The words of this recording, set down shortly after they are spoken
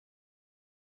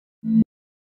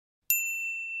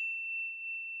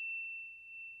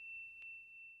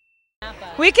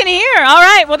We can hear. All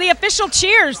right. Well, the official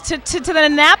cheers to the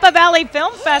Napa Valley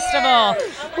Film Festival.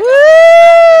 Woo!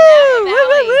 Woo,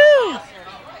 woo, woo.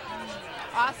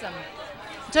 Awesome.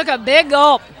 Took a big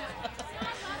gulp.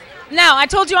 Now, I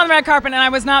told you on the red carpet, and I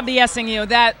was not BSing you,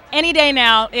 that Any Day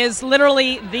Now is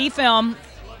literally the film.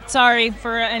 Sorry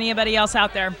for anybody else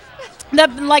out there.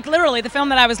 Like literally the film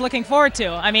that I was looking forward to.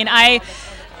 I mean,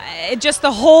 just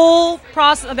the whole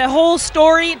process, the whole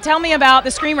story. Tell me about the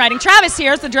screenwriting. Travis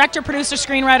here is the director, producer,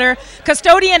 screenwriter,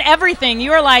 custodian, everything.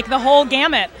 You are like the whole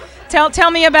gamut.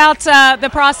 Tell me about the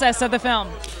process of the film.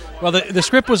 Well, the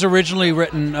script was originally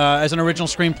written as an original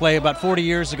screenplay about 40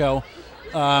 years ago.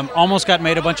 Almost got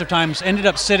made a bunch of times. Ended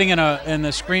up sitting in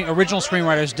the original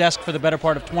screenwriter's desk for the better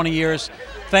part of 20 years.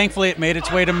 Thankfully, it made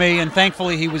its way to me, and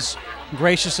thankfully he was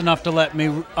gracious enough to let me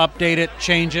update it,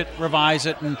 change it, revise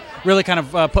it, and really kind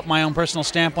of put my own personal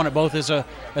stamp on it, both as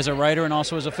a writer and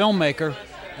also as a filmmaker.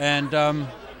 And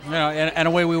and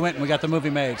away we went, and we got the movie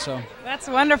made. So that's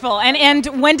wonderful. And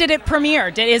when did it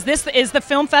premiere? Is the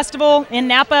film festival in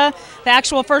Napa the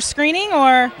actual first screening,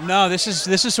 or no? This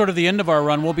is sort of the end of our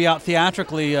run. We'll be out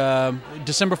theatrically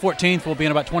December 14th. We'll be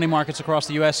in about 20 markets across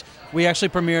the U.S. We actually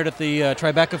premiered at the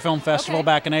Tribeca Film Festival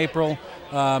back in April.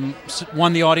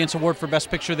 Won the Audience Award for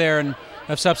Best Picture there, and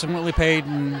have subsequently played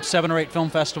in 7 or 8 film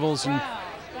festivals. And wow,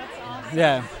 that's awesome.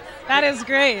 Yeah, that is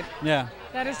great. Yeah.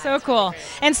 That is so cool.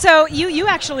 And so you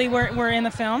actually were in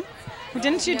the film.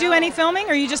 Didn't you do any filming,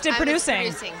 or you just did producing? I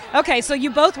was producing. Okay, so you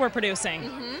both were producing.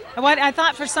 What I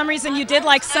thought for some reason you did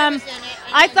like some.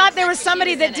 I thought there was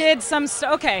somebody that did some.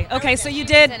 Okay, so you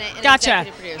did. Gotcha.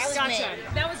 Gotcha.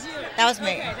 That was you. That was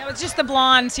me. Okay, that was just the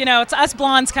blondes. You know, it's us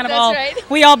blondes kind of That's all. right.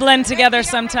 We all blend together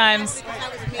sometimes.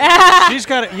 You've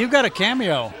got a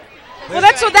cameo. Well,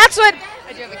 that's what.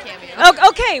 I do have a cameo. Oh,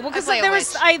 okay, well, because I play there a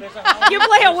was, witch. you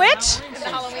play a witch? The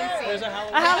Halloween scene.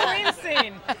 A Halloween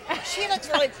scene. She looks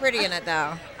really pretty in it,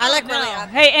 though. I like really.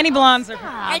 Hey, any blondes are.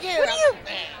 I do.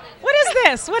 What is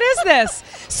this? What is this?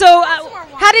 So,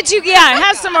 how did you? Yeah,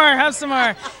 have some more. Have some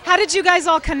more. How did you guys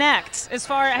all connect?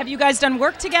 Have you guys done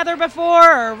work together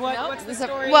before, or what? What's the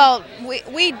story? Well,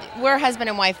 we're husband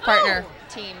and wife partner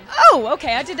team. Oh,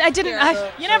 okay. I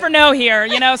didn't. You never know here.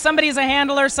 You know, somebody's a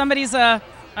handler, somebody's a.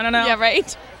 I don't know. Yeah,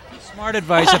 right. Smart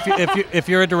advice. If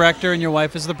you're a director and your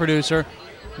wife is the producer,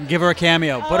 give her a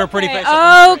cameo. Put her pretty face.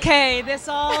 Okay, this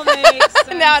all makes sense.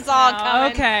 Now it's all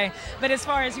coming. Okay, but as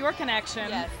far as your connection.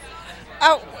 Yes.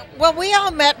 Oh, well, we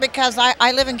all met because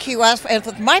I live in Key West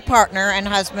with my partner and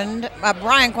husband,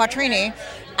 Brian Quattrini,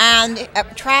 and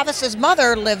Travis's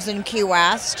mother lives in Key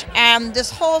West, and this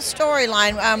whole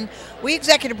storyline, we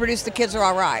executive produced The Kids Are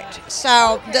All Right.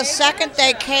 So the second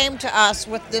they came to us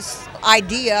with this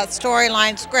idea,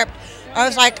 storyline, script, I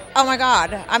was like, oh my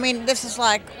God, I mean, this is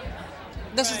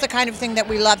the kind of thing that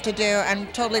we love to do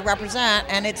and totally represent,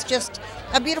 and it's just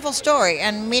a beautiful story,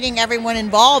 and meeting everyone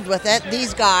involved with it,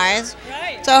 these guys.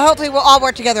 Right. So hopefully we'll all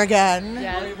work together again.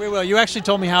 Yes. We will. You actually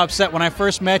told me how upset when I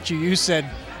first met you. You said,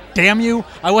 damn you,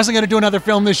 I wasn't going to do another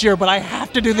film this year, but I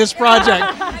have to do this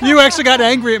project. You actually got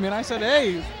angry at me, and I said,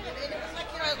 hey.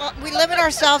 We limit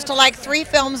ourselves to like 3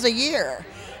 films a year.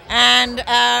 And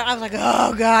I was like,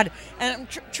 oh God. And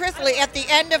truthfully, at the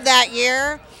end of that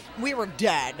year, we were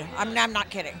dead. I'm not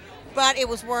kidding. But it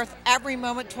was worth every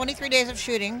moment, 23 days of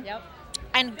shooting. Yep.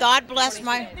 And God bless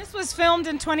my... This was filmed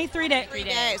in 23 days. 3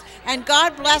 days. And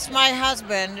God bless my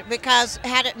husband, because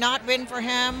had it not been for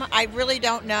him, I really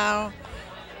don't know.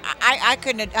 I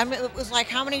couldn't have... I mean, it was like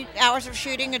how many hours of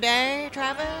shooting a day,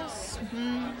 Travis?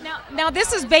 Now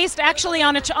this is based actually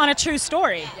on a true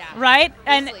story, right?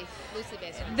 Loosely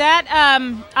based on That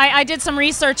I did some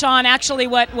research on actually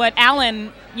what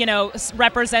Alan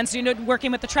represents.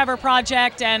 Working with the Trevor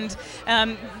Project and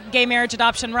gay marriage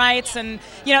adoption rights, and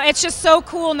it's just so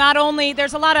cool. Not only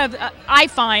there's a lot of I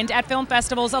find at film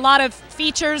festivals a lot of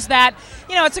features that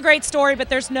it's a great story, but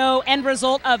there's no end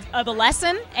result of a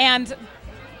lesson, and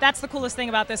that's the coolest thing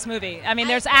about this movie. I mean,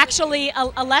 there's actually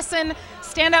a lesson.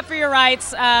 Stand up for your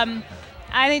rights.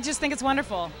 I just think it's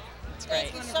wonderful.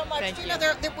 Thank you so much.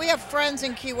 We have friends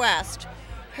in Key West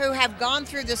who have gone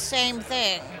through the same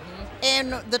thing in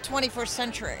the 21st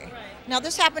century. Now,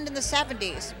 this happened in the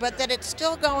 70s, but that it's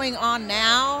still going on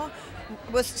now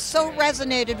so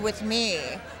resonated with me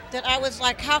that I was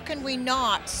like, how can we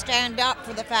not stand up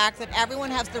for the fact that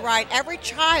everyone has the right, every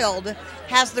child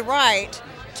has the right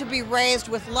to be raised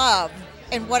with love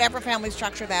in whatever family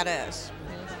structure that is.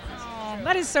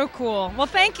 That is so cool. Well,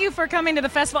 thank you for coming to the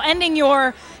festival, ending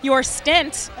your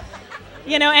stint.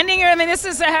 This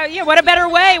is what a better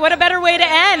way. What a better way to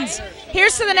end.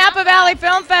 Here's to the Napa Valley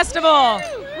Film Festival.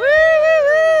 Woo,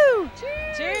 woo, woo.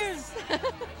 Cheers. We're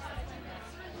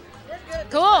good.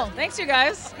 Cool. Thanks, you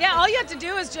guys. Yeah, all you have to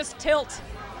do is just tilt.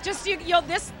 Just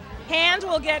this hand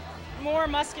will get more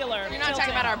muscular. You're not talking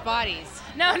about our bodies.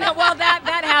 No. Well,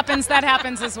 that happens. That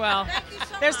happens as well.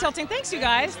 There's tilting. Thanks, you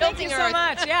guys. Thank you so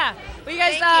much. Yeah. Well,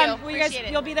 you guys,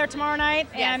 you'll be there tomorrow night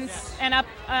Yes. and up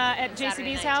at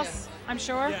JCB's house. I'm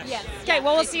sure. Yes. Okay.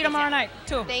 Well, we'll see you tomorrow night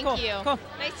too. Thank cool. you. Cool.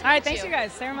 Nice to All right. meet Thanks, you. you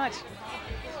guys, very much.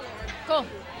 Cool.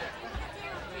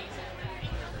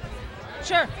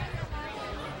 Sure.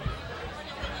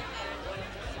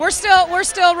 We're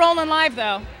still rolling live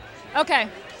though. Okay.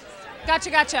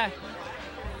 Gotcha.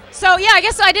 So yeah, I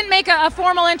guess I didn't make a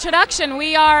formal introduction.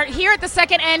 We are here at the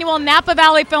second annual Napa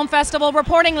Valley Film Festival,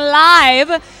 reporting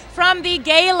live from the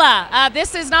gala.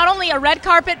 This is not only a red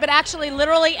carpet, but actually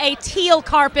literally a teal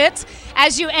carpet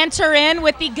as you enter in,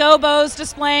 with the gobos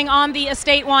displaying on the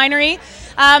estate winery.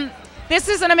 This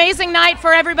is an amazing night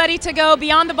for everybody to go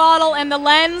beyond the bottle and the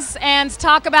lens and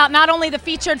talk about not only the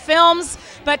featured films,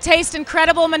 but taste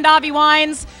incredible Mondavi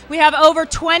wines. We have over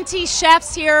 20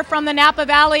 chefs here from the Napa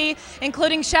Valley,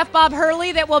 including Chef Bob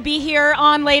Hurley that will be here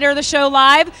on later the show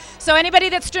live. So anybody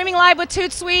that's streaming live with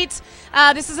ToutSuite,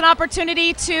 this is an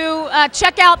opportunity to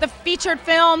check out the featured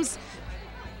films.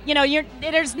 You know,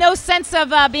 there's no sense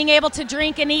of being able to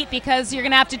drink and eat because you're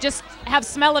going to have to just have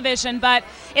smell-o-vision, but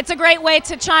it's a great way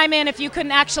to chime in if you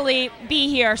couldn't actually be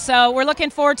here. So we're looking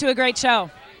forward to a great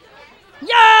show.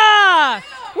 Yeah!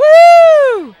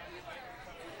 Woo!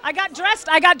 I got dressed,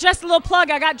 a little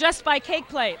plug, I got dressed by Cake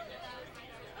Plate.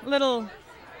 Little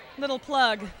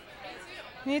plug.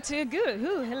 Me too, good.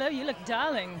 Ooh, hello, you look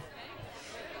darling.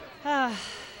 Hi,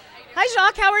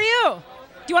 Jacques, how are you?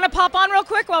 Do you want to pop on real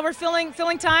quick while we're filling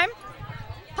time?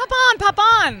 Pop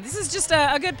on. This is just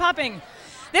a good popping.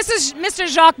 This is Mr.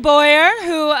 Jacques Boyer,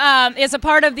 who is a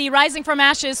part of the Rising from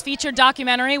Ashes featured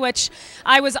documentary, which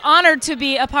I was honored to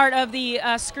be a part of the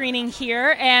screening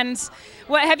here. And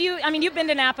what have you? I mean, you've been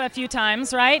to Napa a few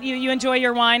times, right? You enjoy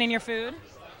your wine and your food.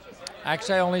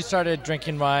 Actually, I only started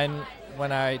drinking wine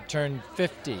when I turned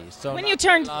 50. So when you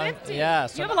turned 50, yeah.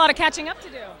 So you have a lot of catching up to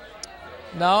do.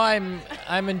 No,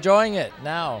 I'm enjoying it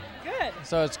now. Good.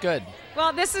 So it's good.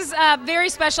 Well, this is very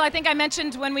special. I think I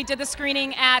mentioned when we did the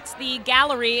screening at the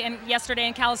gallery yesterday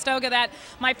in Calistoga that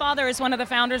my father is one of the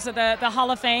founders of the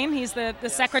Hall of Fame. He's the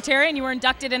secretary, and you were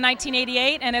inducted in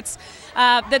 1988. And it's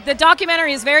the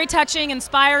documentary is very touching,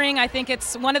 inspiring. I think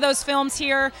it's one of those films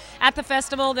here at the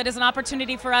festival that is an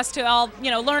opportunity for us to all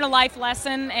learn a life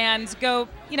lesson and go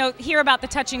hear about the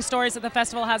touching stories that the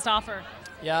festival has to offer.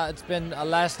 Yeah, it's been,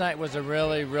 last night was a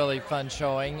really, really fun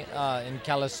showing in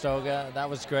Calistoga. That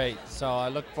was great. So I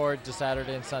look forward to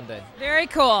Saturday and Sunday. Very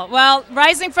cool. Well,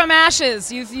 Rising from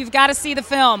Ashes, you've got to see the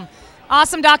film.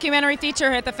 Awesome documentary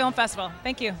feature at the film festival.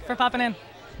 Thank you for popping in.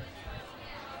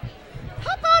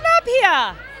 Hop on up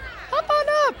here. Hop on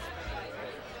up.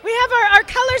 We have our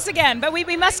colors again, but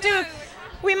we must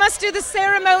do the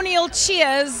ceremonial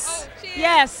cheers. Oh, cheers.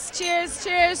 Yes,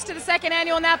 cheers to the second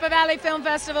annual Napa Valley Film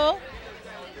Festival.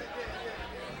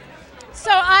 So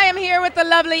I am here with the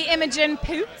lovely Imogen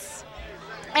Poots,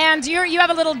 and you have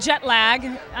a little jet lag,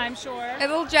 I'm sure. A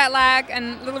little jet lag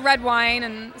and a little red wine,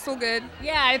 and it's all good.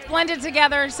 Yeah, it's blended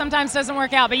together. Sometimes doesn't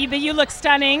work out, but you look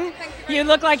stunning. You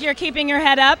look like you're keeping your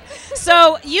head up.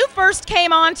 So you first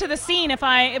came onto the scene, if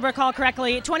I recall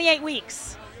correctly, 28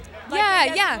 weeks.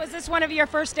 Yeah. Was this one of your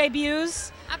first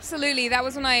debuts? Absolutely. That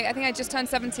was when I think I just turned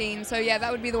 17. So yeah,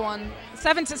 that would be the one.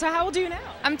 17. So how old are you now?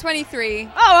 I'm 23.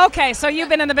 Oh, okay. So you've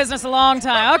been in the business a long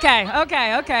time.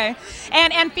 Okay.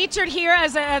 And featured here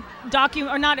as a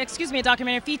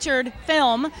documentary featured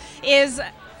film is.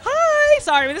 Hi.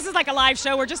 Sorry, this is like a live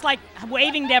show. We're just like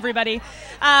waving to everybody.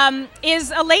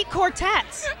 Is a late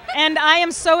quartet, and I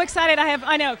am so excited.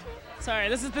 I know. Sorry,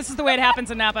 this is the way it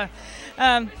happens in Napa.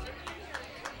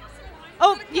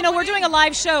 We're doing a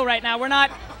live show right now. We're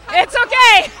not. It's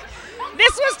okay.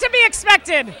 This was to be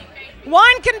expected.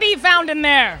 Wine can be found in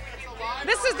there.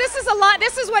 This is a lot.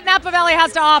 This is what Napa Valley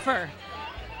has to offer.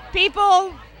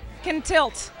 People can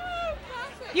tilt.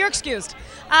 You're excused.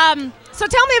 So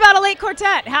tell me about a late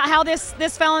quartet. How this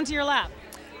fell into your lap.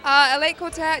 A late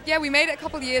quartet. Yeah, we made it a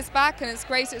couple of years back, and it's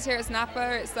great. It's here at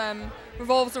Napa. It's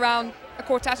revolves around a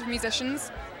quartet of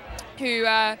musicians who.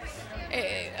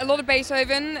 A lot of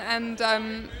Beethoven, and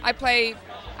I play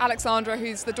Alexandra,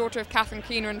 who's the daughter of Catherine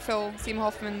Keener and Phil Seymour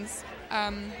Hoffman's.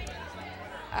 I'm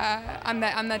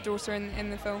their daughter in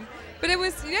the film. But it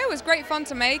was great fun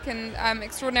to make, and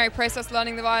extraordinary process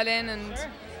learning the violin and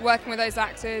working with those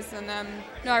actors, and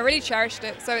I really cherished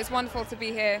it. So it's wonderful to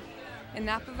be here in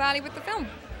Napa Valley with the film.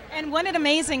 And what an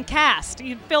amazing cast!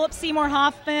 Philip Seymour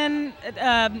Hoffman.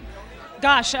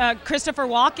 Gosh, Christopher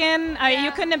Walken.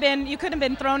 You couldn't have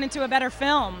been thrown into a better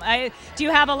film. Do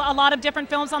you have a lot of different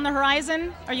films on the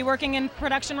horizon? Are you working in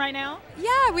production right now? Yeah,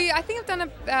 I think I've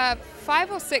done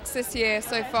 5 or 6 this year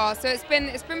so far. So it's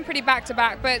been pretty back to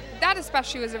back. But that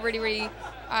especially was a really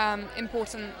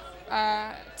important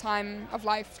time of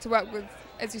life to work with.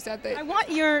 As you said, I want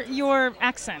your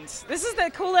accent. This is the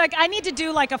cool. Like, I need to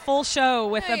do like a full show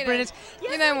with a British.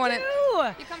 Yes, you don't want it.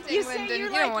 You come to England and you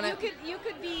don't want it. You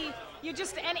could be. You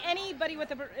just anybody with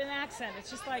an accent.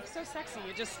 It's just like so sexy.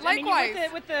 You just likewise. I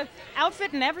mean, with the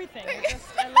outfit and everything.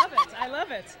 I love it. I love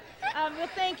it. Well,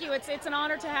 thank you. It's an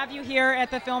honor to have you here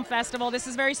at the film festival. This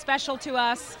is very special to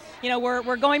us. You know,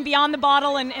 we're going beyond the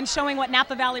bottle and showing what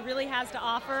Napa Valley really has to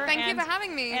offer. Thank you for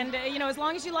having me. And you know, as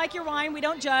long as you like your wine, we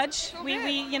don't judge.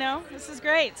 We you know, this is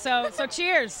great. So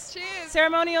cheers. Cheers.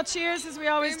 Ceremonial cheers, as we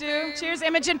always do. Cheers,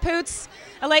 Imogen Poots,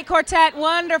 a late quartet.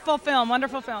 Wonderful film.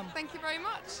 Wonderful film. Thank you very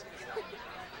much.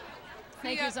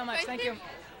 Thank you so much. Thank you.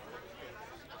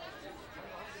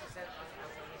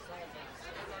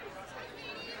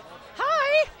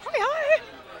 Hi. Hi.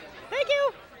 Thank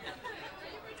you.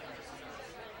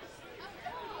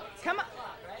 Come on.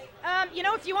 You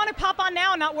know, if you want to pop on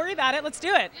now and not worry about it, let's do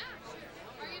it. Are you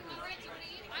ready to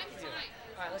read? I'm fine.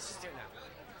 All right, let's just do it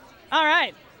now. All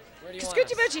right. Where do you want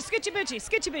Scoochie us? boochie, scoochie boochie,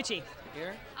 scoochie boochie.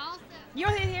 Here? I'll sit.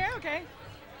 You're here? Okay.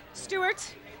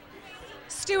 Stuart,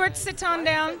 sit on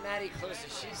down. Maddie closer.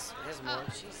 She has more.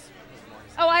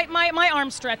 Oh, my arm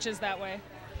stretches that way.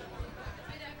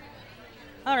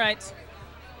 All right.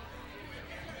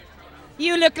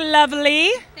 You look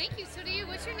lovely. Thank you. So do you.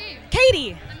 What's your name?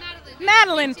 Katie. I'm Madeline.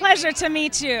 Madeline, pleasure to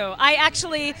meet you.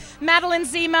 Madeline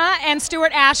Zima and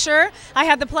Stuart Asher. I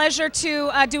had the pleasure to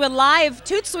do a live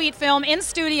ToutSuite film in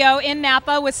studio in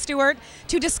Napa with Stuart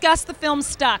to discuss the film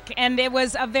Stuck, and it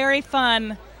was a very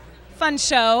fun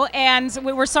show, and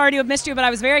we're sorry to have missed you, but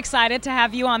I was very excited to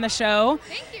have you on the show.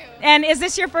 Thank you. And is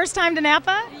this your first time to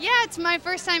Napa? Yeah, it's my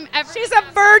first time ever. She's a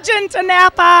virgin to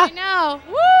Napa. I know.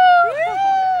 Woo!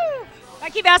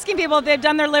 I keep asking people if they've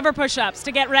done their liver push-ups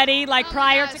to get ready, like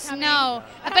prior to coming. No,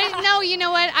 but no, you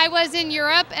know what? I was in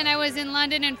Europe and I was in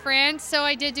London and France, so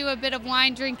I did do a bit of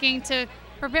wine drinking to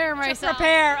prepare myself.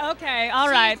 Okay, all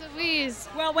right. Jeez Louise.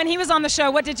 Well, when he was on the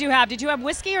show, what did you have? Did you have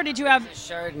whiskey or did you have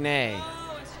Chardonnay.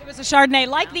 It was a Chardonnay,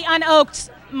 like the unoaked,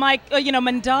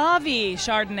 Mondavi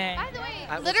Chardonnay. By the way,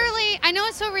 literally, I know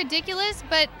it's so ridiculous,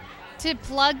 but to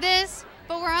plug this,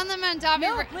 but we're on the Mondavi.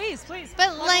 No, please.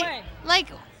 But plug away. like,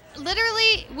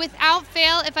 literally, without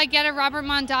fail, if I get a Robert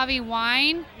Mondavi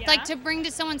wine, like to bring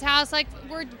to someone's house, like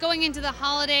we're going into the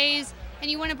holidays, and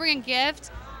you want to bring a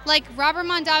gift. Like Robert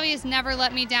Mondavi has never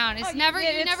let me down. It's never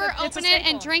open it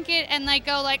and drink it and like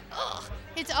go like, ugh.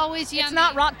 It's always yummy. It's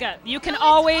not rot gut. You can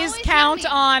always count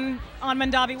on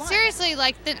Mondavi wine. Seriously,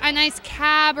 like a nice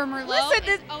Cab or Merlot. Listen,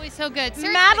 it's always so good.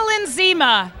 Seriously. Madeline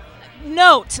Zima,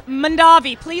 note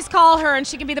Mondavi. Please call her, and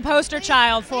she can be the poster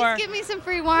child for. Please give me some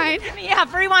free wine. Yeah,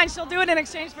 free wine. She'll do it in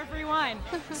exchange for free wine.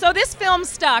 So this film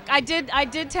Stuck. I did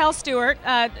tell Stuart,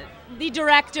 the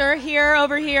director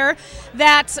over here,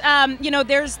 that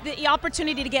there's the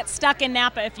opportunity to get stuck in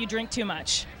Napa if you drink too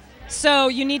much. So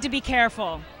you need to be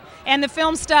careful. And the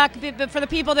film Stuck, for the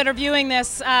people that are viewing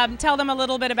this, tell them a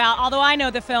little bit about, although I know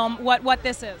the film, what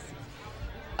this is.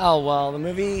 Oh, well, the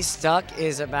movie Stuck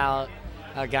is about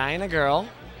a guy and a girl,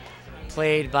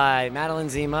 played by Madeline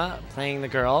Zima playing the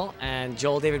girl, and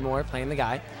Joel David Moore playing the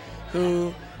guy,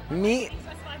 who meet...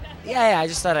 Yeah, I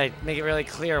just thought I'd make it really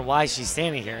clear why she's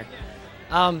standing here.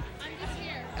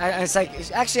 It's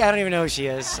like, actually, I don't even know who she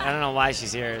is. I don't know why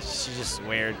she's here. She's just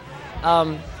weird.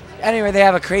 Anyway, they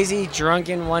have a crazy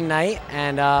drunken one night,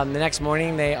 and the next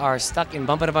morning they are stuck in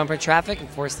bumper-to-bumper traffic and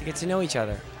forced to get to know each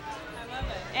other. I love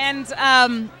it. And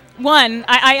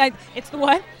it's the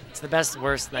what? It's the best,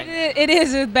 worst nightmare. It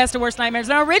is the best of worst nightmares.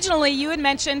 Now, originally, you had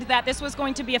mentioned that this was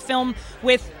going to be a film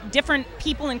with different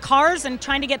people in cars and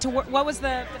trying to get to what was the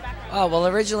background? Oh, well,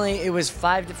 originally it was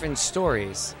 5 different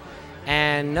stories,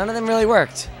 and none of them really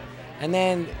worked. And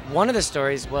then one of the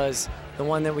stories was the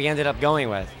one that we ended up going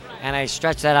with. And I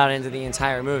stretched that out into the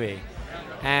entire movie.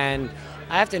 And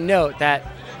I have to note that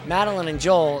Madeline and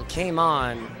Joel came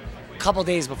on a couple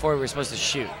days before we were supposed to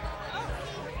shoot.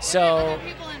 So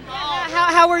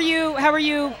how were you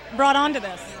brought onto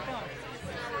this?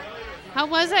 How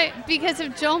was I? Because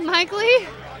of Joel Michaely?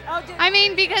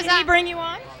 Because did he bring you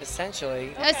on?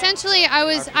 Essentially. Okay. Essentially, I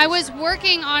was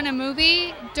working on a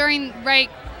movie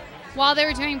while they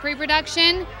were doing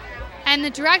pre-production. And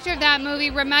the director of that movie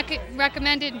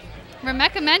recommended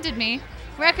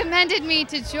me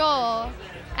to Joel,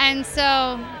 and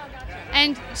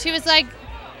she was like,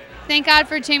 "Thank God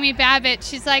for Jamie Babbitt."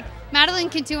 She's like, Madeline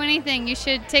can do anything. You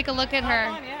should take a look at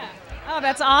her. Oh,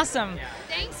 that's awesome.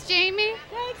 Thanks, Jamie.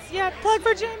 Thanks. Yeah, plug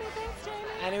for Jamie. Thanks, Jamie.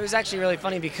 And it was actually really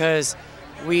funny because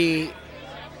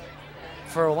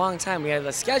for a long time, we had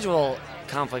a schedule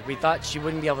conflict. We thought she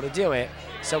wouldn't be able to do it,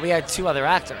 so we had 2 other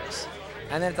actors.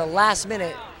 And then at the last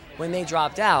minute, when they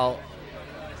dropped out,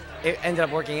 it ended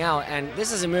up working out. And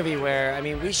this is a movie where, I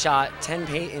mean, we shot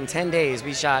in 10 days.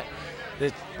 We shot,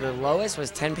 the lowest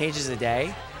was 10 pages a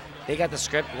day. They got the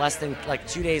script less than like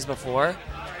 2 days before.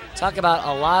 Talk about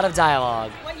a lot of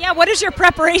dialogue. Well, yeah, what is your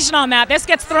preparation on that? This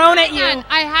gets thrown at you.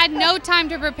 I had no time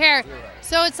to prepare.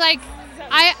 So it's like,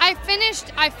 I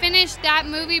finished that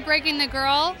movie, Breaking the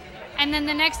Girl, and then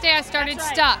the next day I started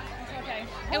Stuck. Okay.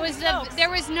 There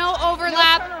was no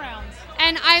overlap,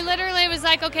 and I literally was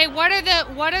like, okay, what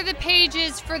are the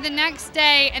pages for the next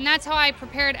day? And that's how I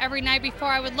prepared every night before.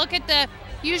 I would look at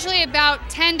usually about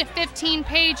 10 to 15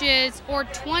 pages or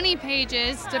 20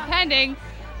 pages, depending,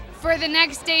 for the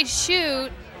next day's shoot,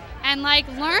 and like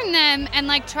learn them and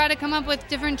like try to come up with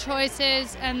different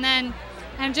choices, and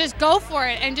just go for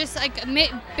it. And just like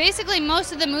basically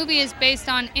most of the movie is based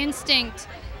on instinct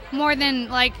more than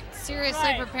like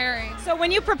seriously preparing. So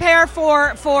when you prepare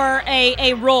for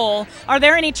a role, are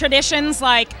there any traditions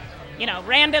like, you know,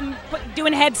 random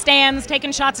doing headstands,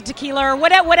 taking shots of tequila, or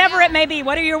whatever it may be?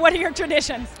 What are your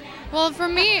traditions? Well, for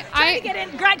me,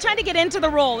 trying to get into the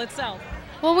role itself.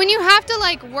 Well, when you have to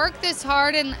like work this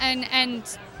hard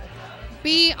and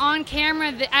be on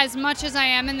camera as much as I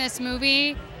am in this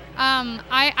movie,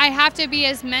 I have to be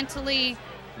as mentally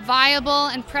viable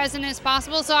and present as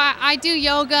possible. So I do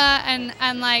yoga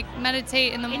and like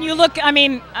meditate in the morning. And you look, I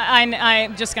mean,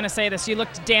 I'm just gonna say this, you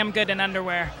looked damn good in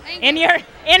underwear. In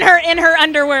her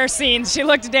underwear scenes, she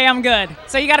looked damn good.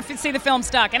 So you gotta see the film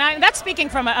Stuck. And that's speaking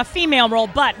from a female role,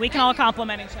 but we can all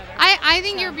compliment each other. I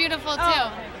think you're beautiful too.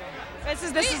 Oh, this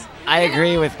is I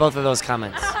agree with both of those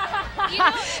comments.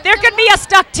 There could be a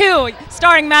Stuck 2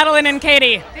 starring Madeline and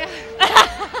Katie.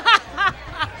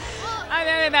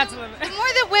 That's the more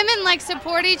that women like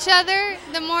support each other,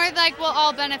 the more like we'll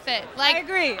all benefit. Like, I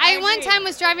agree. I one time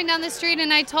was driving down the street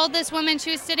and I told this woman,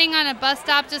 she was sitting on a bus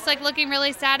stop just like looking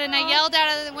really sad, and I yelled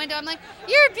out of the window, I'm like,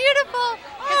 "You're beautiful,"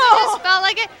 because I just felt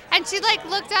like it. And she like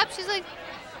looked up, she's like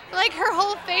her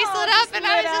whole face lit up, and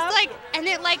I was just like, and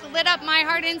it like lit up my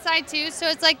heart inside too. So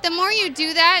it's like the more you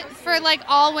do that for like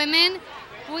all women,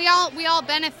 we all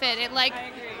benefit. It like, I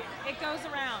agree. It goes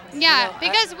around. Yeah, you know,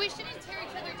 because we shouldn't tear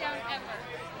each other down ever.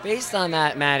 Based on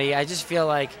that, Maddie, I just feel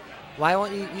like, why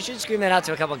won't you should scream that out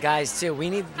to a couple guys too.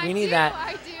 We need that.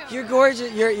 I do. You're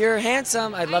gorgeous. You're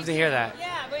handsome. I'd love to hear that.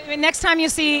 Yeah. Next time you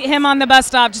see him on the bus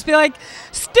stop, just be like,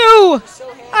 "Stu,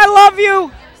 I love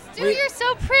you." Stu, you're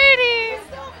so pretty.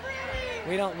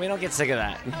 We don't get sick of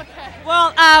that. Okay.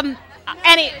 Well,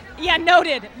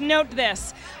 noted. Note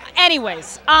this.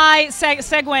 Anyways,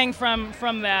 segueing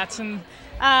from that, and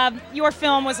your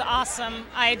film was awesome.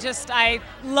 I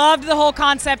loved the whole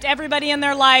concept. Everybody in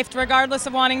their life, regardless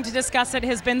of wanting to discuss it,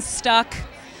 has been stuck.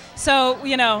 So,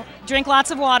 you know, drink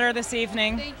lots of water this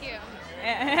evening. Thank you.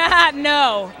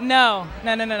 No.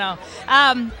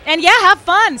 And yeah, have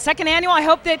fun. Second annual. I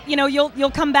hope that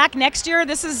you'll come back next year.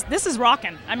 This is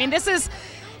rocking. I mean,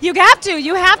 you have to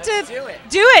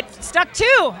do it. Stuck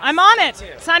 2. I'm on it.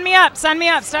 Sign me up.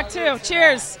 Stuck 2.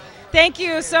 Cheers. Thank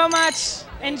you so much.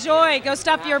 Enjoy. Go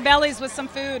stuff your bellies with some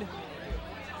food.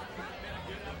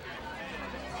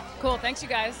 Cool. Thanks, you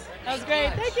guys. That was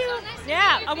great. Thank you.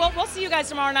 Yeah. We'll see you guys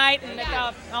tomorrow night and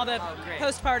all the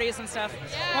post parties and stuff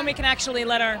when we can actually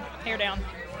let our hair down.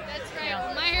 That's right.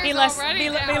 Yeah. My hair's be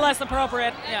less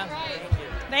appropriate. That's right.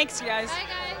 Thanks, you guys. Bye,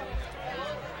 guys.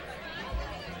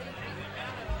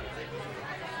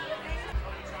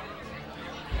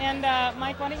 And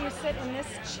Mike, why don't you sit in this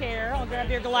chair? I'll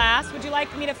grab your glass. Would you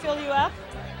like me to fill you up?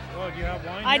 Oh, do you have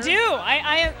wine? I do.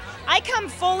 I come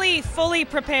fully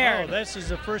prepared. Oh, this is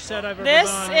the first set I've ever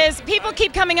done. People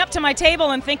keep coming up to my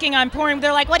table and thinking I'm pouring.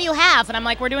 They're like, "What do you have?" And I'm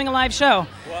like, "We're doing a live show."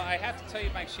 Well, I have to tell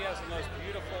you, Mike, she has the most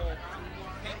beautiful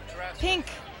pink dress.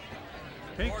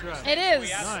 Pink dress. It is.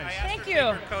 Nice. Thank you.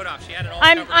 Her coat off. She had it all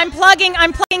I'm plugging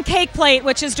Cake Plate,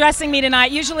 which is dressing me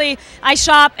tonight. Usually I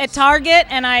shop at Target,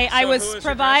 and I was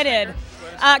provided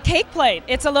Cake Plate.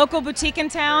 It's a local boutique in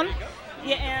town.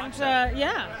 Yeah, and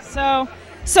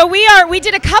so we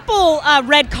did a couple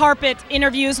red carpet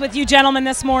interviews with you gentlemen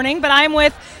this morning, but I'm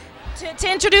with to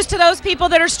introduce to those people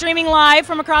that are streaming live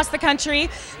from across the country,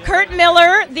 Kurt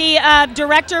Miller, the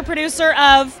director producer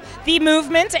of The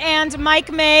Movement, and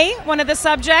Mike May, one of the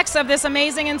subjects of this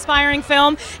amazing, inspiring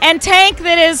film, and Tank,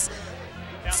 that is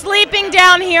sleeping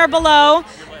down here below.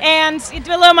 and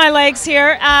below my legs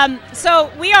here.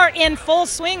 So we are in full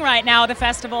swing right now at the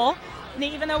festival,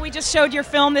 even though we just showed your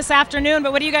film this afternoon.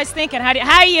 But what are you guys thinking?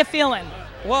 How are you feeling?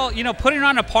 Well, you know, putting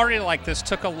on a party like this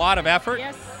took a lot of effort.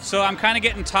 Yes. So I'm kind of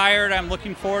getting tired. I'm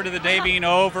looking forward to the day being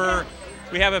over.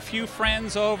 We have a few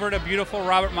friends over at a beautiful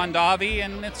Robert Mondavi,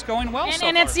 and it's going well so far.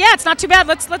 And it's not too bad.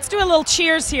 Let's do a little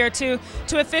cheers here to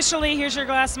officially. Here's your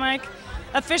glass, Mike.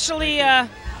 Officially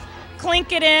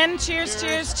clink it in. Cheers,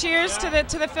 cheers, cheers to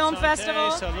the film festival.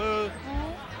 Salud.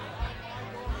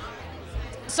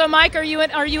 So, Mike, are you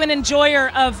an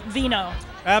enjoyer of vino?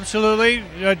 Absolutely.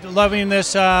 Loving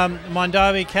this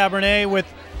Mondavi Cabernet with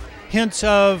hints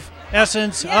of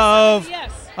essence of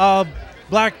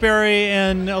blackberry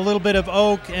and a little bit of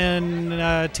oak, and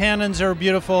tannins are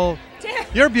beautiful.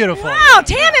 You're beautiful. Wow,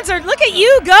 tannins are. Look at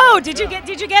you go. Did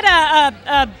you get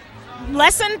a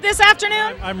lesson this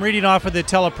afternoon? I'm reading off of the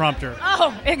teleprompter.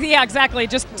 Oh, yeah, exactly.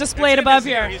 Just displayed above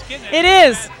here. It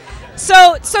is.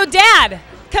 So, Dad,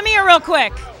 come here real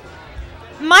quick.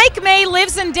 Mike May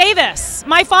lives in Davis.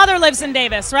 My father lives in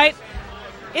Davis, right?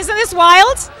 Isn't this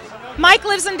wild? Mike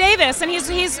lives in Davis, and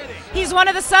he's one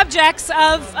of the subjects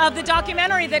of the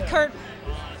documentary that Kurt.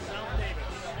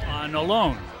 On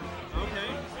Alone.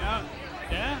 Okay.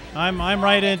 Yeah. I'm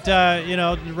right at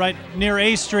right near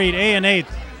A Street, A and 8th.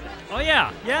 Oh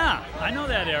yeah. I know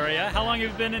that area. How long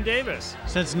have you been in Davis?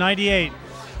 Since '98.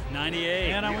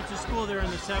 98. And I went to school there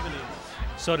in the '70s.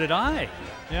 So did I.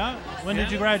 Yeah. When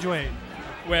did you graduate?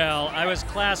 Well, I was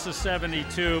class of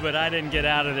 '72, but I didn't get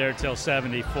out of there till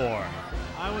 '74.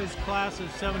 I was class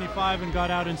of '75 and got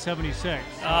out in '76.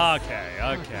 Okay.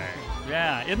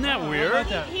 Yeah, isn't that weird?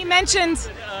 He mentioned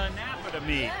Napa to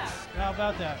meet. How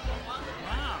about that?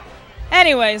 Wow.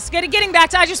 Anyways, getting back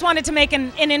to, I just wanted to make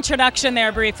an introduction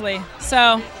there briefly.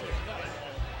 So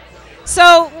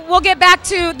we'll get back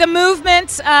to The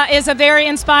Movement. Is a very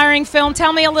inspiring film.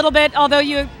 Tell me a little bit, although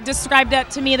you described it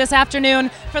to me this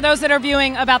afternoon, for those that are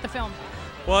viewing, about the film.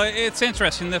 Well, it's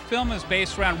interesting. The film is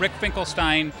based around Rick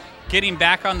Finkelstein getting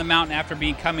back on the mountain after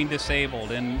becoming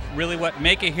disabled. And really what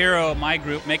Make a Hero, my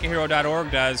group,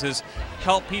 makeahero.org, does is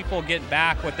help people get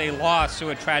back what they lost through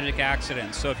a tragic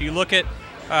accident. So if you look at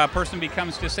a person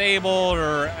becomes disabled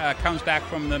or comes back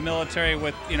from the military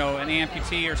with, an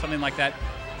amputee or something like that,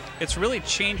 it's really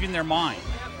changing their mind.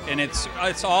 And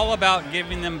it's all about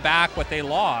giving them back what they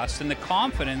lost and the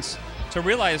confidence to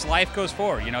realize life goes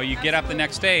forward. You get up the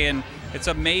next day, and it's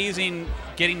amazing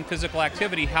getting physical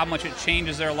activity, how much it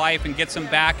changes their life and gets them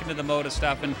back into the mode of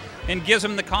stuff and gives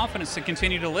them the confidence to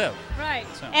continue to live. Right.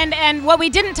 So. And what we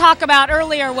didn't talk about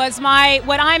earlier was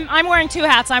I'm wearing two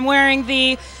hats. I'm wearing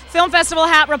the Film Festival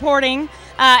hat reporting,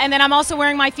 and then I'm also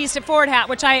wearing my Feast It Forward hat,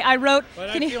 which I wrote. But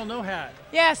I feel no hat.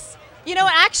 Yes.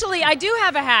 Actually, I do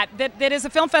have a hat that is a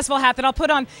film festival hat that I'll put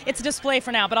on. It's a display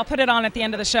for now, but I'll put it on at the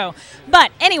end of the show.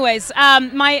 But anyways,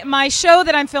 my show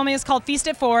that I'm filming is called Feast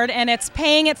It Forward, and it's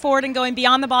paying it forward and going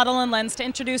beyond the bottle and lens to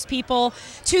introduce people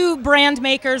to brand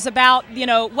makers about,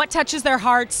 what touches their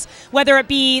hearts, whether it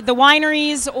be the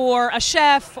wineries or a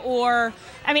chef or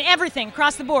everything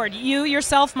across the board. You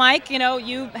yourself, Mike,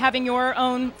 you having your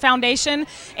own foundation.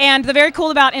 And the very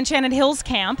cool about Enchanted Hills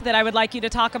Camp that I would like you to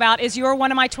talk about is you're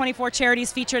one of my 24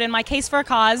 charities featured in my Case for a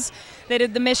Cause. The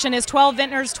mission is 12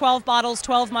 vintners, 12 bottles,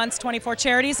 12 months, 24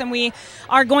 charities. And we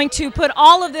are going to put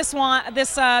all of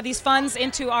these funds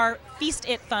into our Feast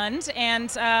It Fund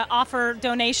and offer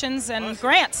donations and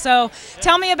grants. So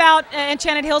tell me about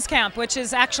Enchanted Hills Camp, which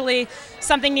is actually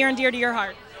something near and dear to your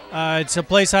heart. It's a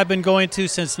place I've been going to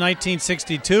since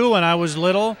 1962 when I was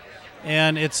little,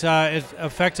 and it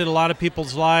affected a lot of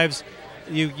people's lives.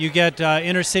 You get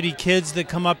inner city kids that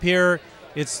come up here.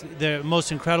 It's the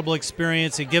most incredible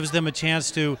experience. It gives them a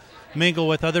chance to mingle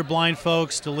with other blind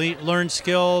folks, to learn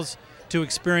skills, to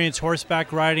experience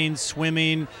horseback riding,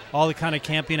 swimming, all the kind of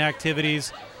camping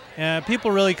activities.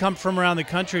 People really come from around the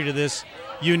country to this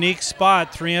unique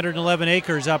spot, 311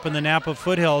 acres up in the Napa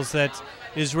foothills, that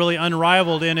is really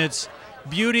unrivaled in its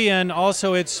beauty and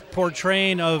also its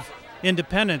portraying of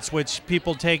independence, which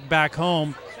people take back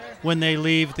home when they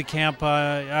leave the camp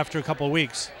after a couple of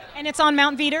weeks. And it's on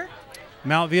Mount Veeder?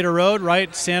 Mount Veeder Road,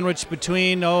 right, sandwiched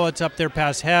between, it's up there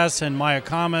past Hess and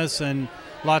Mayacamas and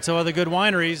lots of other good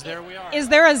wineries. There we are. Is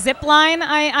there a zip line,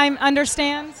 I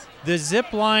understand? The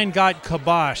zip line got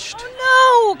kiboshed.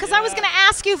 Oh, no, because I was going to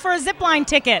ask you for a zip line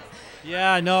ticket.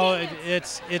 Yeah, no,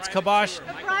 it's kiboshed.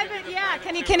 A private,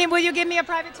 yeah. Will you give me a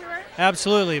private tour?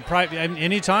 Absolutely.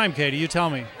 Anytime, Katie, you tell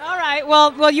me. All right.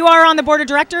 Well, you are on the board of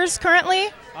directors currently?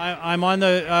 I'm on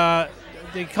the,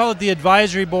 they call it the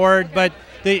advisory board, but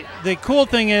the cool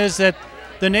thing is that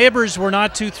the neighbors were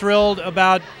not too thrilled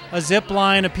about a zip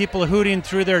line of people hooting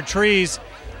through their trees.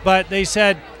 But they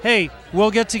said, hey,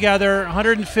 we'll get together.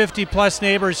 150 plus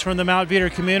neighbors from the Mount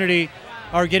Veeder community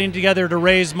are getting together to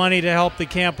raise money to help the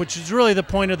camp, which is really the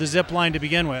point of the zip line to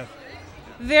begin with.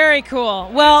 Very cool.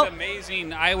 Well, it's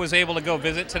amazing. I was able to go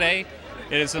visit today.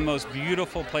 It is the most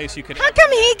beautiful place you could. How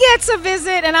come he gets a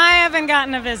visit and I haven't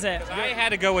gotten a visit? I had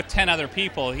to go with 10 other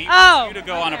people. He asked you to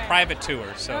go on a private tour,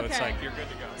 so it's like you're good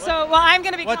to go. So, well, I'm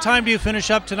going to be. What time do you finish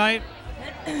up tonight?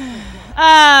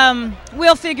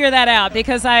 We'll figure that out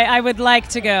because I would like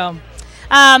to go.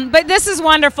 But this is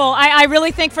wonderful. I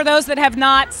really think for those that have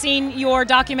not seen your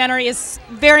documentary is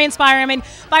very inspiring. I mean,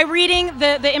 by reading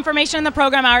the information in the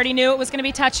program, I already knew it was going to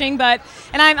be touching. But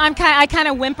I kind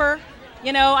of whimper.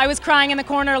 You know, I was crying in the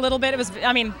corner a little bit. It was,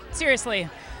 I mean, seriously,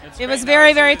 it was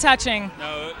very, very touching.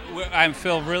 No, I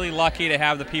feel really lucky to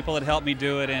have the people that helped me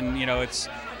do it, and you know, it's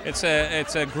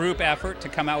a group effort to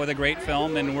come out with a great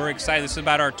film, and we're excited. This is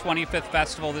about our 25th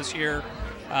festival this year.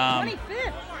 25th.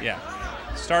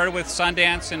 Yeah, started with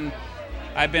Sundance, and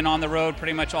I've been on the road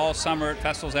pretty much all summer at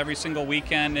festivals every single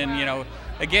weekend, and you know.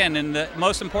 Again, and the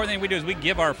most important thing we do is we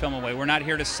give our film away. We're not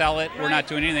here to sell it. We're not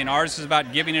doing anything. Ours is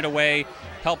about giving it away,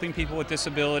 helping people with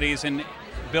disabilities, and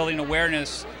building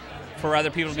awareness for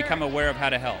other people to become aware of how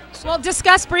to help. So. Well,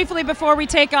 discuss briefly before we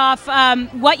take off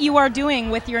what you are doing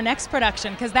with your next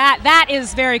production, because that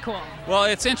is very cool. Well,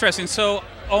 it's interesting. So,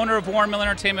 owner of Warren Miller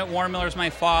Entertainment. Warren Miller's my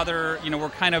father. You know, we're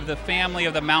kind of the family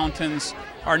of the mountains.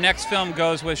 Our next film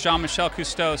goes with Jean-Michel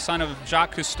Cousteau, son of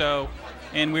Jacques Cousteau.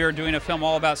 And we are doing a film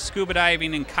all about scuba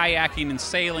diving and kayaking and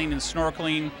sailing and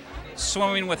snorkeling,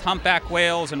 swimming with humpback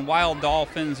whales and wild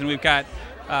dolphins. And we've got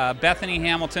Bethany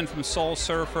Hamilton from Soul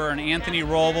Surfer and Anthony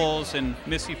Robles and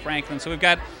Missy Franklin. So we've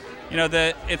got, you know,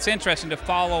 it's interesting to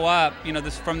follow up, you know,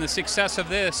 from the success of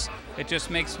this, it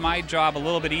just makes my job a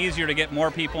little bit easier to get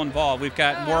more people involved. We've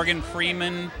got Morgan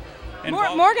Freeman.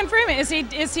 Morgan Freeman, is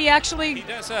he actually? He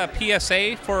does a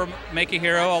PSA for Make a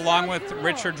Hero along with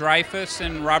Richard Dreyfuss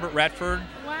and Robert Redford.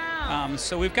 Wow.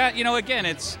 So we've got, you know, again,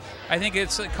 I think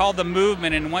it's called the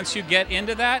movement, and once you get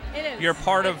into that, you're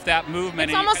part of that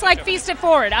movement. It's almost like Feast It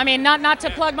Forward. I mean, not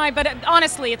to plug but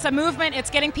honestly, it's a movement.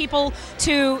 It's getting people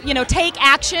to, you know, take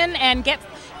action and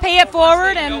pay it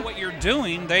forward. Once they know what you're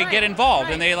doing, they get involved,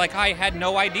 and they like, I had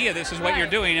no idea this is what you're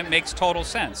doing. It makes total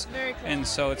sense. Very cool. And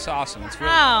so it's awesome. It's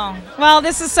really wow. Well,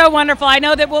 this is so wonderful. I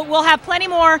know that we'll have plenty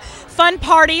more fun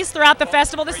parties throughout the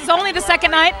festival. This is only the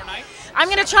second night. I'm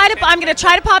going to try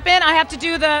to pop in. I have to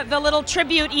do the little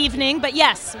tribute evening, but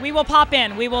yes, we will pop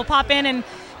in. We will pop in and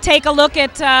take a look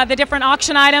at the different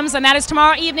auction items, and that is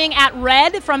tomorrow evening at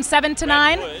Red from 7 to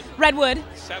 9. Redwood.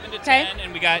 7 to 10,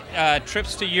 and we got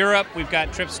trips to Europe. We've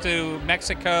got trips to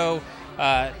Mexico,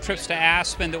 trips to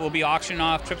Aspen that will be auctioned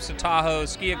off, trips to Tahoe,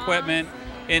 ski equipment,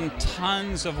 and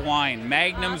tons of wine,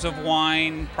 magnums of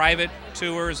wine, private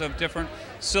tours of different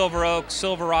Silver Oak,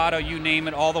 Silverado, you name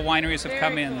it. All the wineries have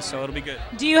come in, so it'll be good.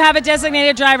 Do you have a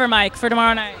designated driver, Mike, for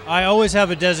tomorrow night? I always have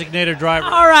a designated driver.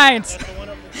 All right.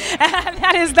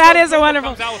 that is a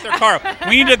wonderful. Comes out with their car.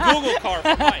 We need a Google car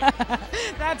for Mike.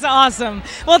 That's awesome.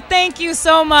 Well, thank you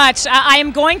so much. I am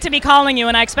going to be calling you,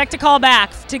 and I expect to call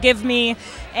back to give me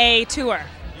a tour.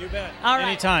 You bet. All right.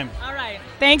 Anytime. All right.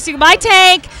 Thanks you. Bye,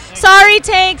 Tank. Sorry,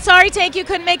 Tank. You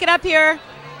couldn't make it up here.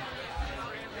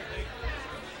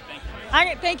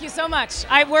 Thank you so much.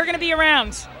 We're going to be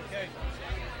around.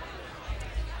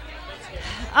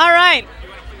 All right.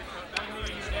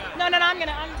 No.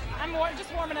 I'm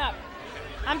just warming up.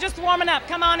 I'm just warming up.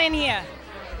 Come on in here.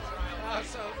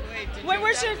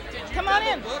 Where's your? Come on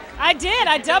in. I did.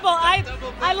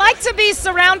 I like to be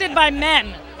surrounded by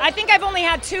men. I think I've only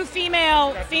had 2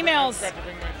 females.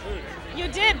 You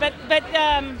did, but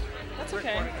that's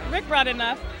okay. Rick brought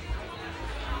enough.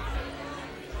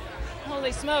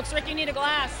 Holy smokes, Rick, you need a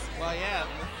glass. Well, yeah.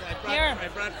 I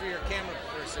brought for your camera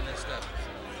person and stuff.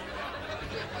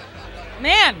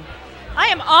 Man, I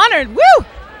am honored. Woo!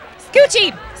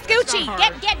 Scoochie,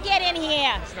 get in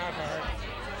here. It's not hard.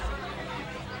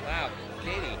 Wow,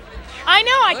 Katie. I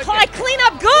know, I clean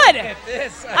up good. Look at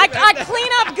this. I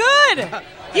clean up good.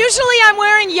 Usually I'm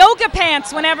wearing yoga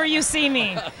pants whenever you see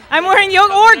me. I'm wearing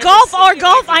yoga or golf.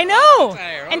 I know.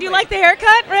 And do you like the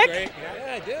haircut, Rick? Great.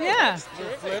 Yeah, I do. Yeah.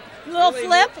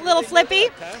 Little flippy.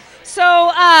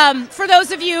 So for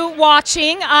those of you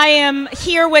watching, I am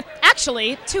here with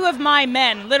actually 2 of my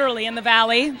men, literally in the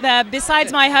valley.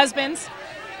 Besides my husbands.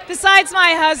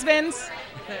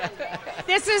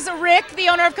 This is Rick, the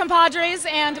owner of Compadres,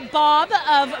 and Bob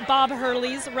of Bob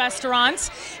Hurley's Restaurant.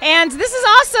 And this is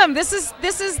awesome. This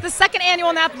is the second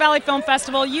annual Napa Valley Film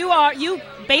Festival. You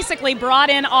basically brought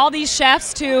in all these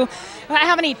chefs to,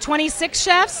 how many, 26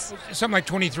 chefs? Something like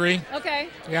 23. Okay.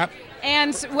 Yep.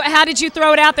 And how did you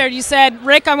throw it out there? You said,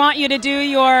 Rick, I want you to do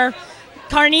your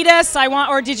carnitas,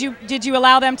 or did you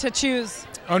allow them to choose?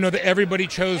 Oh no, everybody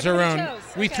chose their own.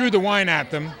 We threw the wine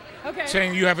at them,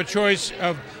 saying you have a choice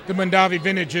of the Mondavi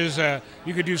vintages.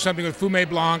 You could do something with Fumé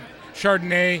Blanc,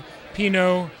 Chardonnay,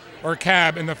 Pinot, or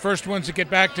Cab, and the first ones that get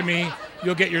back to me,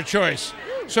 you'll get your choice.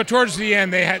 So towards the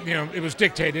end, they had, it was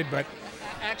dictated, but.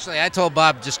 Actually, I told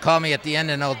Bob, just call me at the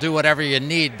end and I'll do whatever you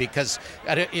need, because,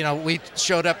 we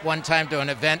showed up one time to an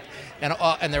event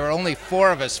and there were only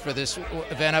 4 of us for this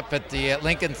event up at the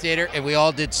Lincoln Theater, and we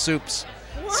all did soups.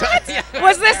 What? So, yeah.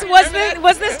 Was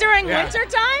this during winter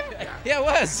time? Yeah, it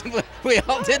was. We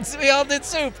all did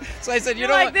soup. So I said, you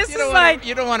don't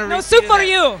want to. No soup for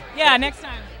you. Yeah, next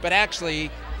time. But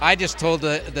actually, I just told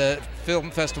the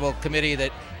film festival committee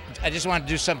that I just wanted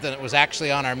to do something that was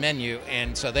actually on our menu,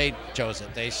 and so they chose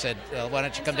it. They said, "Why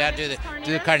don't you come down and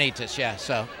do the carnitas?" Yeah.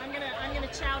 So I'm gonna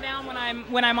chow down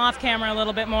when I'm off camera a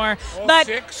little bit more. All but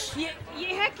 6?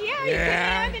 Heck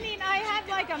yeah! I had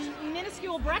like a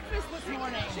minuscule breakfast this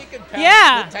morning. She can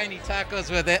pass the tiny tacos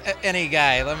with any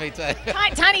guy. Let me tell you.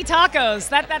 Tiny tacos.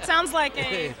 That sounds like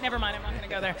a. Never mind. I'm not going to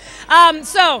go there.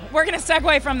 So we're going to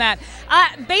segue from that.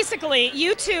 Basically,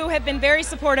 you two have been very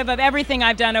supportive of everything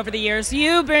I've done over the years.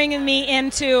 You bringing me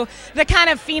into the kind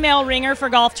of female ringer for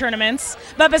golf tournaments.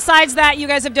 But besides that, you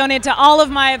guys have donated to all of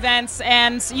my events,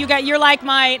 and you're like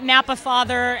my Napa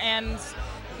father, and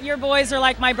your boys are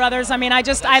like my brothers. I mean, I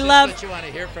love. What you want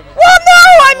to hear from? Well, no,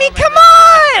 I mean, come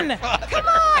on, come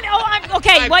on. Oh,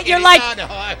 okay. What you're like?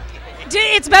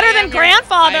 It's better than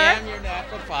grandfather. I am your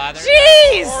Napa father.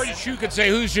 Jeez. Or you could say,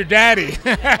 "Who's your daddy?"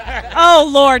 Oh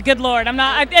Lord, good Lord. I'm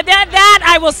not. That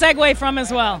I will segue from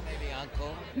as well. Maybe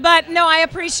uncle. But no, I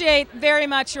appreciate very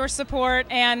much your support,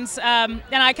 and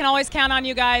I can always count on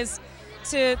you guys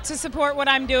to support what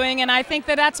I'm doing, and I think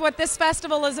that's what this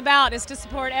festival is about, is to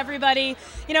support everybody,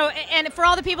 and for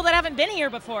all the people that haven't been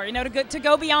here before, to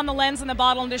go beyond the lens and the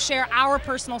bottle and to share our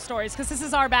personal stories, because this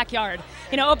is our backyard.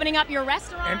 Opening up your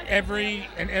restaurant.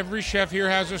 And every chef here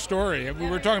has a story. We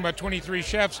were talking about 23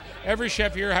 chefs. Every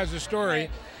chef here has a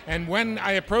story, and when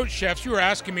I approached chefs, you were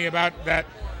asking me about that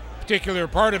particular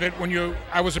part of it.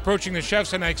 I was approaching the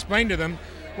chefs and I explained to them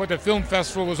what the film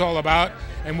festival was all about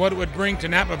and what it would bring to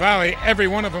Napa Valley. Every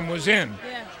one of them was in.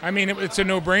 Yeah. I mean, it's a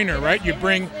no-brainer, right? You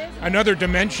bring another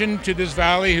dimension to this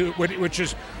valley, which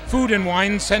is food and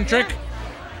wine centric,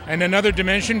 and another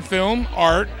dimension, film,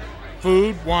 art,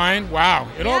 food, wine. Wow,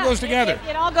 it all goes together.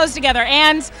 It all goes together,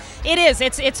 and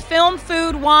it's film,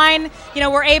 food, wine.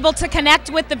 We're able to connect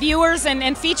with the viewers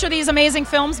and feature these amazing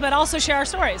films, but also share our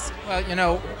stories.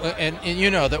 Well, and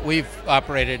that we've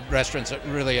operated restaurants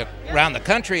really around the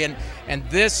country, and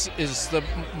this is the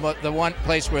one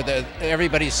place where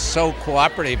everybody's so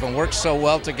cooperative and works so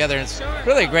well together. It's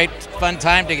really a great fun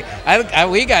time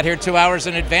we got here 2 hours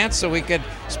in advance so we could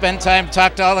spend time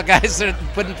talk to all the guys that are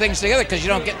putting things together, because you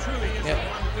don't get.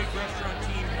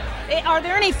 Are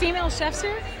there any female chefs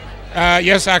here?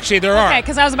 Yes, actually there are. Okay,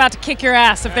 because I was about to kick your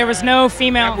ass if there was no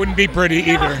female. That wouldn't be pretty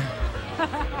either.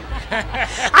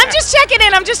 I'm just checking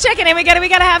in. We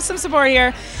gotta have some support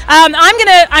here.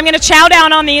 I'm gonna chow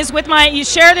down on these with you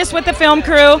share this with the film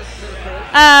crew.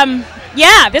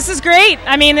 Yeah, this is great.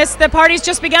 I mean, the party's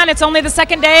just begun. It's only the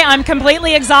second day. I'm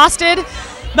completely exhausted.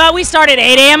 But we start at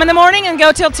 8 a.m. in the morning and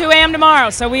go till 2 a.m. tomorrow,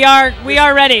 so we are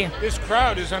ready. This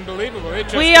crowd is unbelievable. It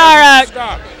just doesn't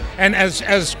stop. And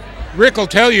as Rick will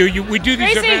tell you, we do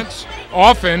these events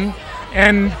often,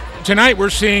 and tonight we're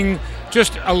seeing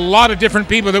just a lot of different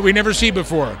people that we never see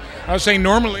before. I was saying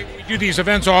normally we do these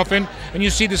events often, and you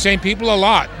see the same people a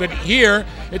lot, but here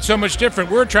it's so much different.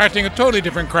 We're attracting a totally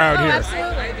different crowd here.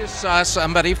 Absolutely. I just saw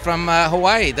somebody from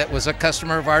Hawaii that was a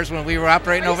customer of ours when we were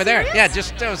operating over there. Yeah,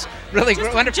 it was really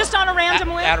wonderful. Just on a random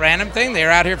whim? A random thing. They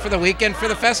were out here for the weekend for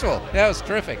the festival. Yeah, it was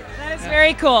terrific. That is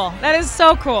very cool. That is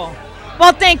so cool.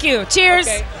 Well, thank you. Cheers.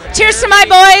 Okay. Cheers to my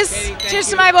boys. Katie, cheers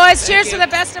to my boys. Cheers to the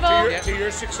festival. To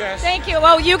your success. Thank you.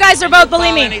 Well, you guys are both,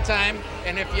 believe me. Anytime.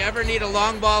 And if you ever need a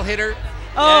long ball hitter,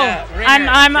 I'm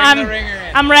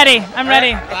ready. I'm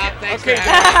ready. Bob, thanks for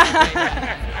having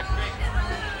me.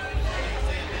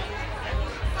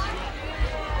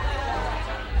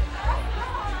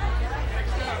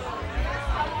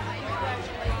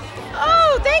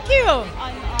 Oh, thank you.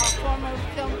 I'm a former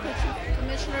film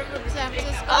commissioner of San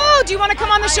Francisco. Oh, do you want to come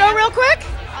on the show real quick?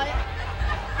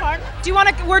 Do you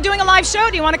want to? We're doing a live show.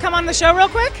 Do you want to come on the show real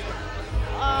quick?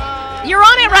 You're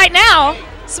on it right now.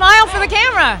 Smile for the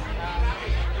camera.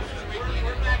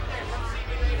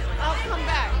 I'll come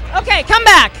back. Okay, come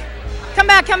back. Come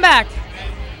back. Come back.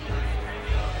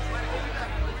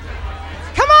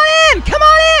 Come on in. Come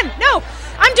on in. No,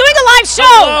 I'm doing a live show.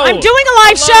 Hello. I'm doing a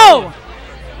live show.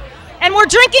 And we're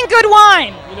drinking good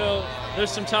wine. You know,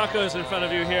 there's some tacos in front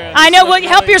of you here. I know. Well, Really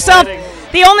help yourself. exciting.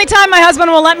 The only time my husband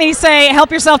will let me say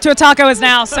 "help yourself to a taco" is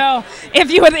now. So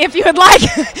if you would like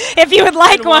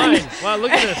Good one. wine. Wow,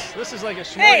 look at this. This is like a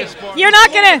Hey, smorgasbord. you're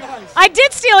not gonna. I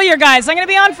did steal your guys. I'm gonna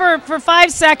be on for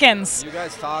 5 seconds. You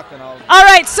guys talk and I'll. All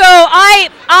right. So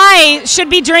I should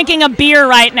be drinking a beer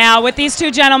right now with these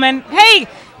two gentlemen. Hey,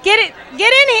 get in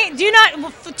here. Do you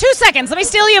not? For 2 seconds. Let me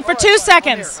steal you for 2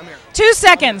 seconds. I'm here. 2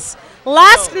 seconds.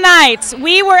 Last night,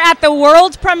 we were at the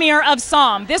world premiere of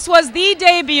Somm. This was the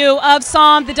debut of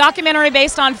Somm, the documentary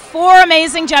based on 4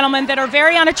 amazing gentlemen that are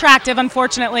very unattractive,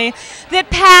 unfortunately,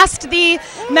 that passed the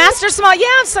Master Small. Yeah,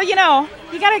 so, you know,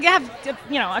 you got to have,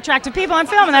 you know, attractive people on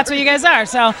film, and that's what you guys are.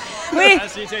 So,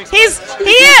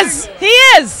 he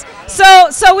is.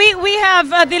 So we have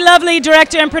the lovely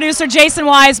director and producer Jason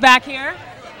Wise back here.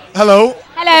 Hello.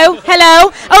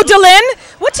 Hello. Oh, Dylan,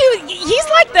 he's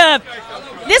like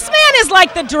this man is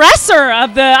like the dresser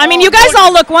of the, I mean, you guys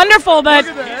all look wonderful, but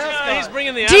He's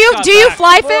bringing the do you ascot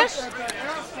fly back. fish?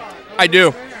 I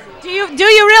do. Do you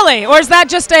really? Or is that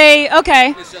just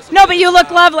okay. No, but you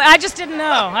look lovely. I just didn't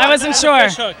know. I wasn't sure. The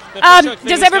fish hook. The fish hook thing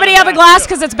Does is everybody coming have a back. glass?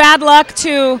 Because it's bad luck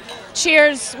to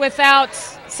cheers without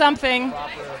something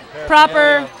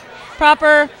proper.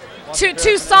 To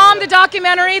Somm, the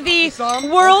documentary, the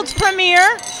world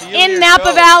premiere in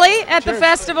Napa Valley at the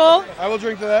festival. I will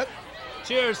drink to that.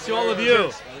 Cheers to all of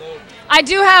you. I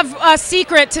do have a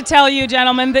secret to tell you,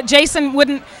 gentlemen, that Jason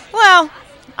wouldn't. Well,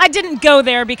 I didn't go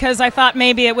there because I thought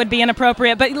maybe it would be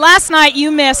inappropriate. But last night you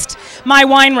missed my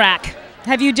wine rack.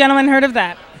 Have you gentlemen heard of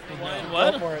that?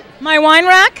 What? My wine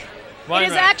rack? Wine It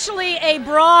is rack. actually a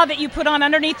bra that you put on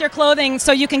underneath your clothing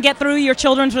so you can get through your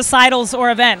children's recitals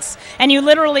or events. And you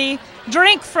literally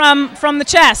drink from the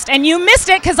chest. And you missed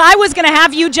it because I was going to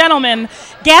have you gentlemen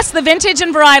guess the vintage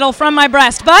and varietal from my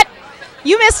breast. But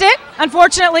you missed it.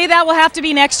 Unfortunately, that will have to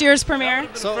be next year's premiere.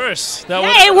 So First. Yeah,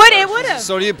 it would have.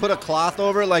 So do you put a cloth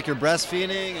over it like you're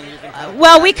breastfeeding and you can?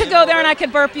 Well, we could go there and I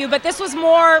could burp you, but this was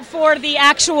more for the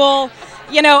actual,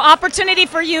 you know, opportunity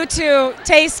for you to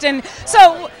taste. And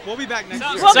so We'll be back next year.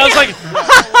 we'll Sounds be, like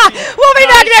we'll be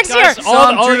back next year.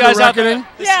 all the guys out there.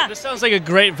 Yeah. This sounds like a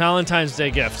great Valentine's Day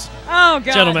gift. Oh, God.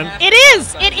 Gentlemen. It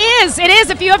is.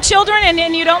 If you have children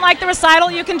and you don't like the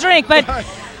recital, you can drink. But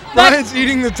Brian's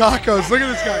eating the tacos. Look at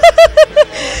this guy.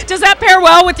 does that pair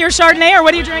well with your Chardonnay, or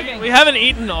what are you drinking? We haven't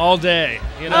eaten all day.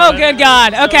 You know? Oh, good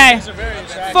God. Okay.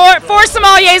 Four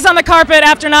sommeliers on the carpet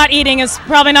after not eating is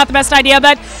probably not the best idea,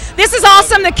 but this is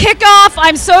awesome. The kickoff.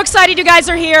 I'm so excited you guys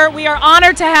are here. We are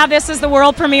honored to have this as the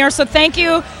world premiere, so thank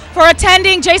you for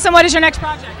attending. Jason, what is your next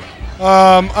project?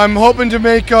 I'm hoping to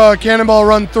make Cannonball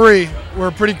Run 3.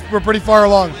 We're pretty far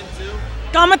along.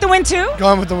 Gone with the Wind 2?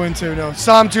 Gone with the Wind 2, no.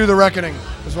 Somm 2, The Reckoning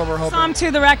is what we're hoping. Somm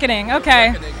 2, The Reckoning.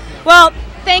 Okay. Well,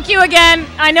 thank you again.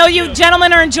 I know you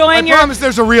gentlemen are enjoying I promise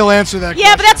there's a real answer to that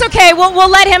Yeah, but that's okay. We'll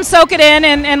let him soak it in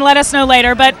and let us know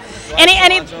later. But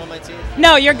any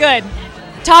No, you're good.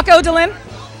 Taco, Dylan?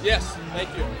 Yes, thank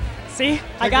you. See?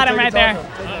 I got him right there.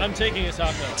 I'm taking a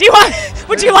taco. Do you want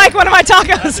would you like one of my I've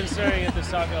tacos? been staring at this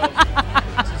taco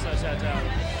since I sat down.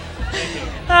 Thank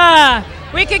you.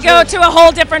 We could go to a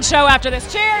whole different show after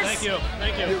this. Cheers. Thank you.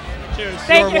 Cheers.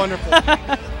 Thank you. wonderful.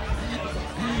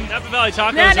 Napa Valley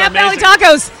tacos are Napa Valley amazing.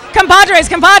 tacos.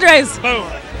 Compadres. Boom.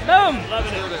 Boom.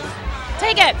 Loving it.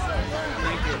 Take it.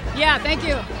 Yeah, thank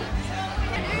you.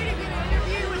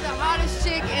 The hottest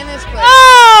chick in this place.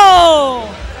 Oh!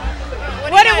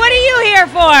 What are you here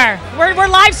for? We're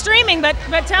live streaming, but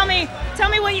tell me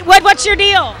what's your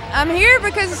deal? I'm here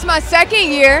because it's my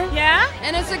second year. Yeah?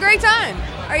 And it's a great time.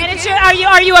 Are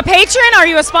you a patron? Are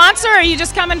you a sponsor? Or are you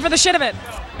just coming for the shit of it?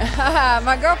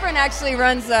 My girlfriend actually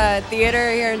runs a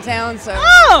theater here in town, so.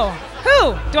 Oh,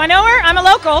 who? Do I know her? I'm a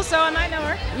local, so I might know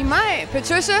her. You might.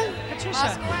 Patricia?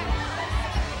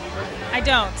 I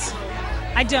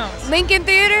don't. Lincoln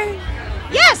Theater?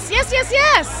 Yes.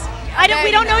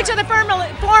 We don't know each other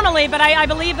formally, but I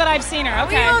believe that I've seen her.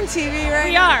 Okay. We're on TV right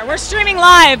We now. are. We're streaming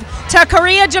live to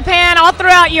Korea, Japan, all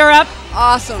throughout Europe.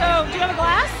 Awesome. So, do you have a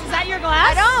glass? Is that your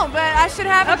glass? I don't, but I should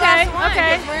have a glass of wine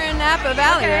because we're in Napa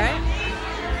Valley, right?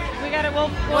 We got it.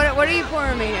 What are you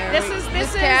pouring me here? This is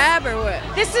cab or what?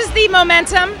 This is the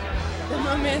momentum. The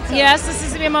momentum. Yes, this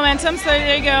is the momentum. So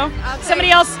there you go.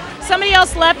 Somebody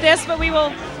else left this, but we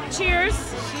will cheers.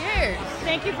 Cheers.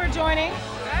 Thank you for joining.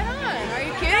 Right on. Are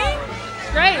you kidding?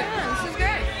 Great. Yeah, this is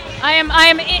great.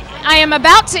 I am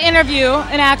about to interview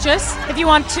an actress. If you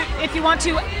want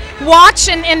to watch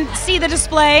and see the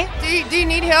display. Do you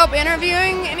need help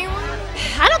interviewing anyone?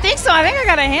 I don't think so. I think I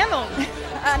got it handled.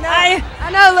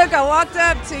 I know. Look, I walked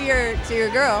up to your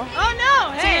girl. Oh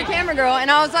no! To your camera girl,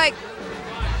 and I was like,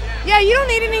 "Yeah, you don't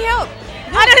need any help."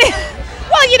 I don't.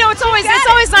 Well, you know, it's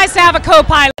always nice to have a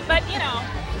co-pilot, but you know,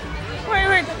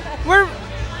 we're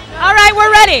all right.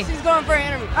 We're ready. She's going for an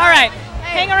interview. All right,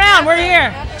 hang around. We're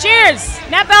here. Cheers,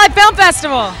 Napa Valley Film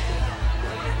Festival.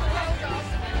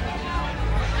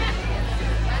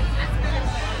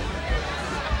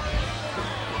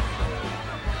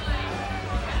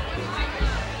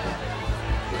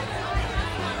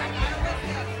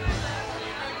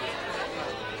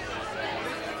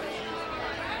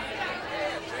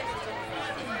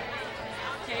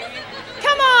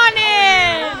 Come on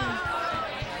in.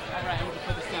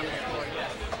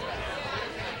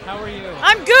 How are you?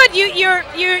 I'm good.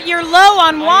 You're low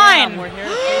on wine. We're here.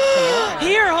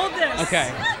 Here, hold this.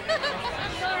 Okay.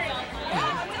 Sorry, I'll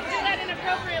do that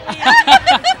inappropriately.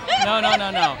 No. All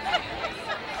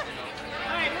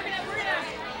right,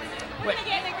 we're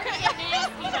gonna get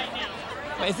nasty right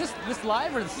now. Wait, is this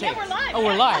live or the Yeah, we're live. Oh,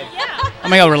 we're live. Yeah. Oh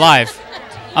my God, we're live.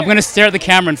 I'm gonna stare at the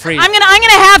camera and freeze. I'm gonna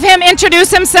have him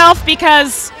introduce himself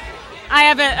because I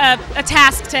have a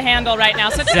task to handle right now.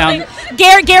 So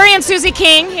Gary and Susie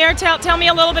King here. Tell me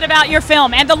a little bit about your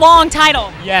film and the long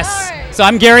title. Yes. So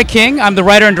I'm Gary King. I'm the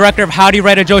writer and director of How Do You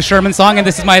Write a Joe Sherman Song, and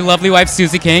this is my lovely wife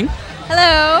Susie King.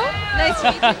 Hello. Nice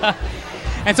to meet you.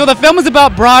 And so the film is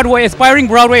about aspiring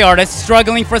Broadway artists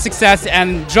struggling for success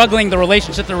and juggling the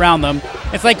relationships around them.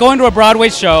 It's like going to a Broadway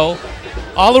show,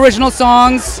 all original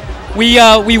songs. We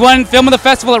won Film of the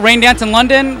Festival at Rain Dance in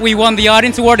London. We won the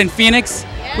Audience Award in Phoenix.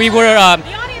 Yeah. We were The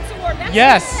Audience Award. That's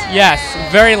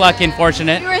yes, very lucky and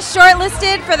fortunate. You were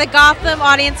shortlisted for the Gotham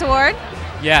Audience Award.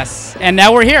 Yes, and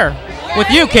now we're here with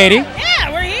you, Katie.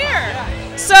 Yeah, we're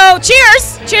here. So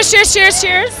cheers, cheers.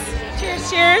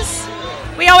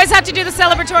 We always have to do the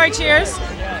celebratory cheers.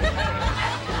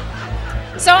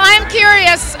 So I'm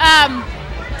curious,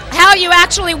 how you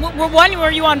actually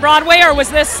were you on Broadway, or was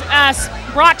this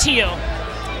brought to you?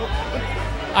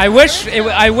 I wish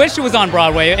it was on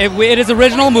Broadway. It is an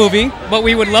original movie, but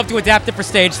we would love to adapt it for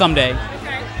stage someday.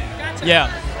 Okay, gotcha. Yeah.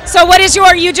 So what is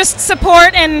you just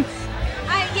support and?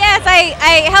 Yes,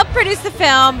 I helped produce the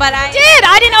film, but I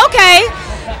didn't. Okay.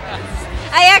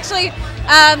 I actually,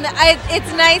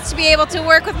 it's nice to be able to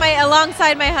work with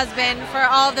alongside my husband for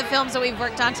all of the films that we've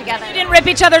worked on together. You didn't rip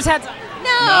each other's heads off?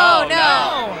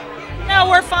 No,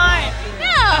 we're fine.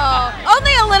 No,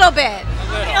 only a little bit.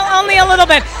 Only a little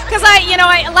bit, because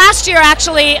last year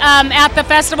actually at the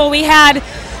festival we had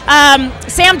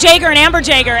Sam Jager and Amber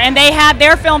Jager, and they had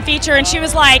their film feature, and she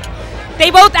was like,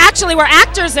 they both actually were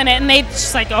actors in it, and they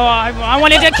just like, oh, I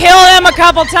wanted to kill him a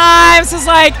couple times. It's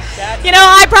like,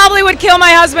 I probably would kill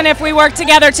my husband if we worked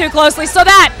together too closely. So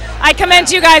I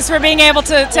commend you guys for being able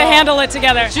to handle it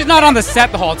together. She's not on the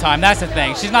set the whole time. That's the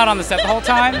thing. She's not on the set the whole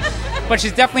time, but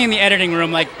she's definitely in the editing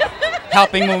room, like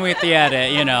helping when we get the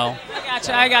edit,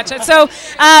 I gotcha. So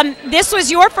this was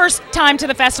your first time to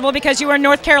the festival because you were in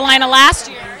North Carolina last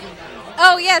year.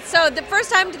 Oh yeah, so the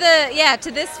first time to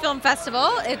this film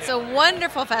festival. It's a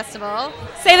wonderful festival.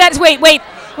 Say that. Wait.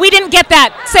 We didn't get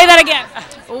that. Say that again.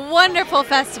 Wonderful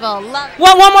festival.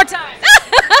 One more time.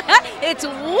 It's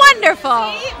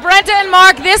wonderful. Brenda and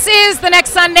Mark, this is the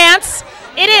next Sundance.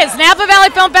 It is Napa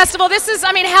Valley Film Festival. This is.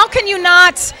 How can you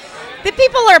not? The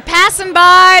people are passing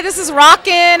by. This is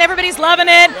rocking. Everybody's loving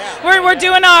it. We're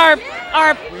doing our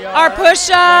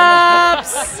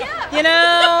push-ups.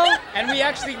 And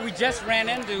we just ran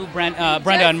into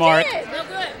Brenda and Mark,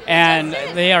 and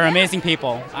they are amazing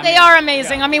people. They are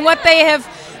amazing. What they have.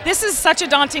 This is such a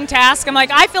daunting task.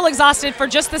 I feel exhausted for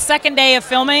just the second day of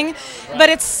filming, but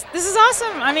this is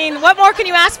awesome. What more can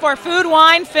you ask for? Food,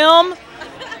 wine, film.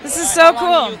 This is so cool.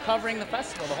 How long are you covering the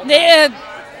festival? The whole time?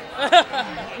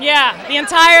 Yeah, the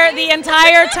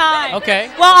entire time.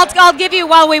 Okay. Well, I'll give you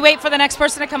while we wait for the next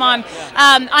person to come on.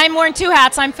 I'm wearing two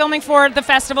hats. I'm filming for the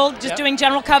festival, just doing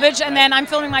general coverage, and then I'm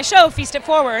filming my show, Feast It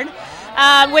Forward,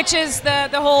 which is the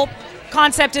whole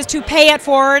concept is to pay it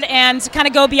forward and kind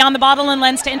of go beyond the bottle and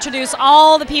lens to introduce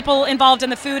all the people involved in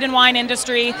the food and wine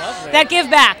industry that give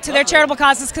back to their charitable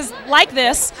causes. Because like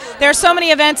this, there are so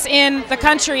many events in the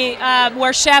country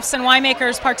where chefs and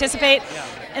winemakers participate.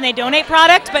 And they donate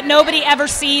product, but nobody ever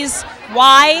sees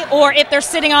why or if they're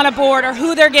sitting on a board or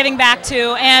who they're giving back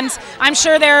to. And I'm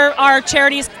sure there are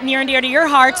charities near and dear to your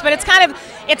hearts, but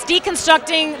it's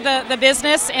deconstructing the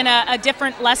business in a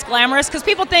different, less glamorous, because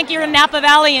people think you're in Napa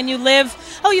Valley and you live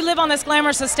on this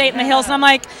glamorous estate in the hills, and I'm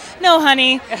like, no,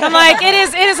 honey. I'm like, it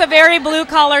is a very blue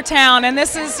collar town, and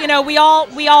this is, we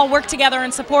all work together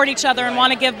and support each other and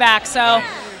want to give back. So.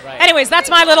 Anyways, that's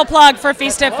my little plug for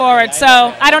Feast It Forward. So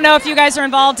I don't know if you guys are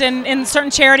involved in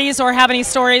certain charities or have any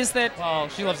stories that... Well,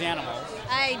 she loves animals.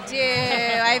 I do.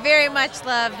 I very much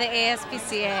love the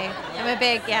ASPCA. I'm a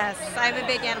big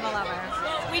animal lover.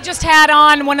 We just had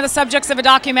on one of the subjects of a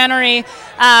documentary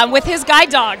with his guide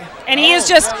dog. And he is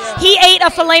just, he ate a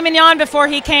filet mignon before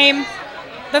he came.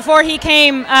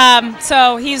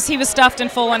 So he was stuffed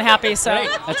and full and happy. So great.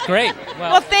 That's great.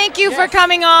 Well, thank you for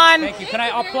coming on. Thank you.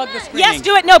 I'll plug the screening. Yes,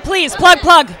 do it. No, please,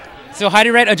 plug. So Heidi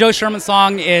Wright, A Joe Sherman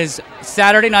Song is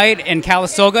Saturday night in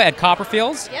Calistoga at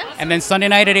Copperfields, and then Sunday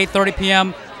night at 8:30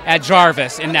 p.m. at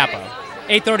Jarvis in Napa.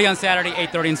 8:30 on Saturday,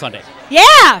 8:30 on Sunday.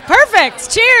 Yeah, perfect.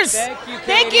 Cheers.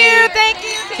 Thank you.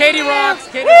 Katie rocks.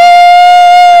 Katie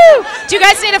Woo! Do you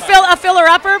guys need a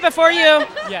filler-upper before you?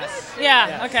 Yes.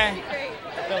 Yeah. Okay.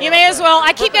 You may as well.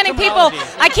 I keep getting people.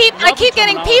 I keep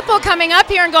getting people coming up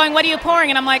here and going, "What are you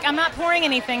pouring?" And I'm like, "I'm not pouring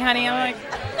anything, honey." I'm like,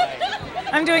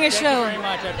 "I'm doing a show." Thank you very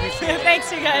much. I appreciate it. Thanks,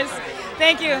 you guys.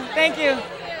 Thank you.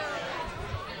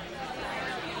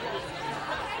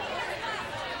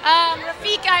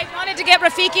 Rafiki, I wanted to get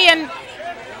Rafiki and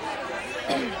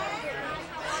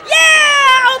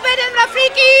Obed and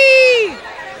Rafiki,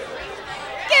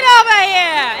 get over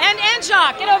here, and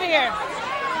Jacques, get over here.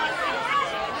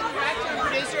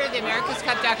 Producer of the America's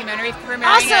Cup documentary premiering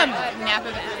Awesome. at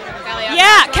Napa Valley.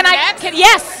 Yeah,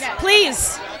 yes,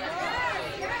 please.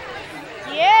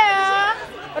 Yeah,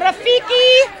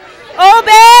 Rafiki,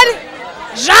 Obed,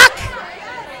 Jacques.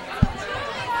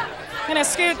 I'm gonna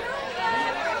scoot.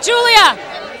 Julia.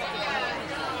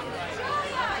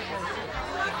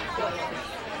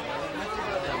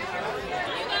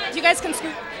 You guys can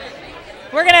scoot.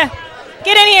 We're gonna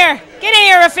get in here,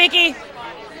 Rafiki.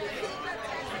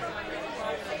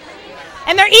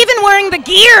 And they're even wearing the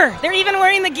gear.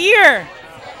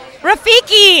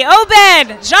 Rafiki,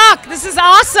 Obed, Jacques, this is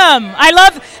awesome.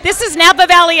 This is Napa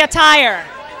Valley attire.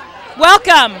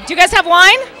 Welcome. Do you guys have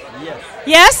wine? Yes.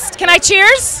 Yes? Can I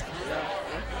cheers?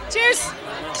 Cheers.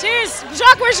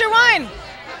 Jacques, where's your wine?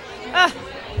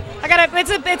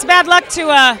 It's bad luck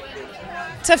to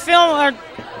film, or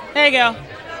there you go.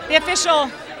 The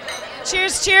official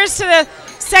cheers to the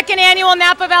 2nd annual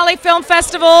Napa Valley Film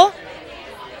Festival,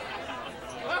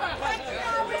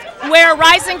 where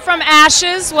Rising from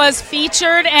Ashes was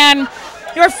featured, and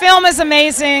your film is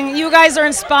amazing. You guys are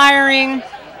inspiring.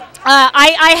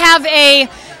 I have a,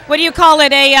 what do you call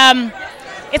it?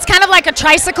 It's kind of like a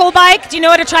tricycle bike. Do you know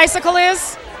what a tricycle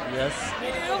is? Yes.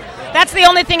 That's the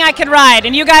only thing I could ride,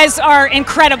 and you guys are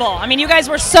incredible. I mean, you guys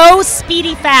were so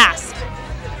speedy fast.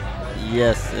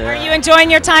 Yes. Are you enjoying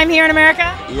your time here in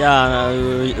America? Yeah,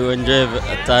 we enjoy the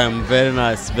time. Very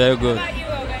nice, very good.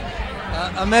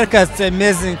 America is an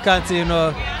amazing country,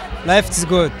 life is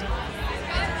good.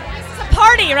 This is a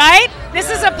party, right? This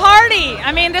is a party.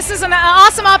 I mean, this is an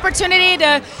awesome opportunity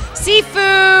to see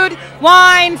food,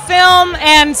 wine, film,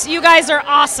 and you guys are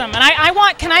awesome. And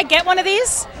can I get one of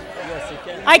these? Yes, you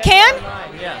can. I can?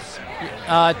 Yes.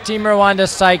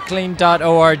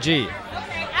 TeamRwandaCycling.org.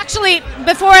 Actually,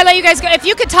 before I let you guys go, if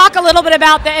you could talk a little bit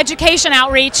about the education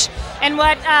outreach and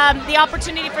what the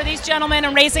opportunity for these gentlemen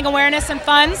and raising awareness and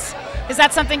funds. Is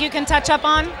that something you can touch up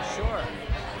on? Sure.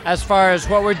 As far as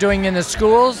what we're doing in the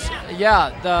schools,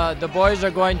 the boys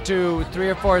are going to 3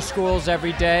 or 4 schools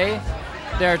every day.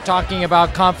 They're talking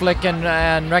about conflict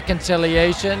and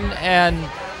reconciliation, and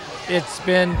it's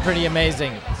been pretty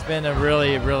amazing. It's been a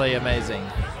really, really amazing.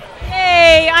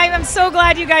 Hey, I'm so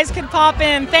glad you guys could pop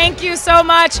in. Thank you so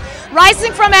much.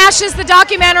 Rising from Ashes, the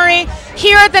documentary,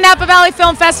 here at the Napa Valley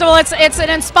Film Festival. It's an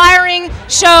inspiring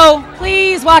show.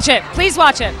 Please watch it.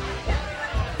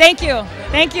 Thank you.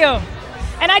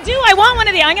 And I want one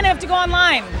of these. I'm going to have to go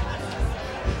online.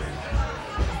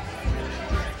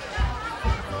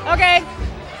 Okay.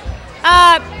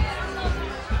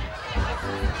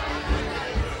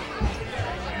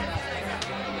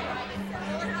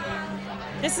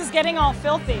 This is getting all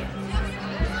filthy.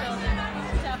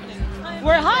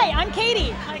 Hi, I'm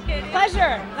Katie. Hi, Katie.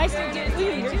 Pleasure. Nice to meet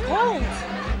you. You're cold.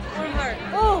 Warm heart.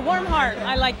 Oh, warm heart.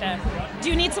 I like that. Do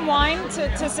you need some wine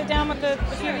to sit down with the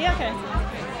few? Yeah, okay.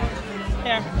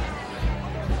 There.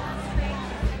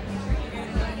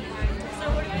 So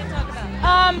what are you going to talk about?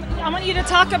 I want you to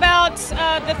talk about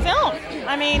the film.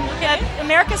 I mean,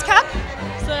 America's Cup?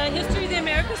 So history of the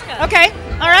America's Cup. Okay.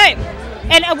 All right.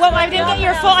 And I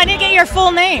didn't get your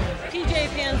full name. PJ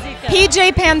Panzica.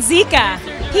 PJ Panzica.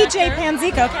 PJ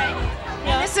Panzica. Okay.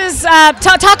 And this is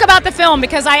talk about the film,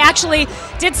 because I actually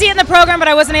did see it in the program, but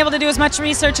I wasn't able to do as much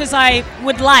research as I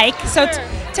would like. So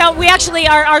we actually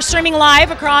are streaming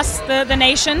live across the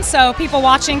nation, so people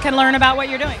watching can learn about what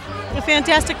you're doing.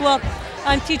 Fantastic. Well,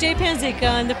 I'm TJ Panzica.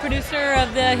 I'm the producer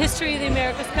of the History of the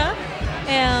America's Cup,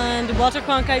 and Walter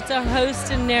Cronkite's our host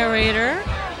and narrator.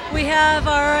 We have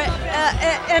our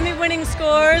Emmy-winning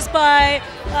scores by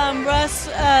Russ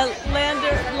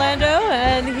Lando,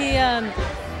 and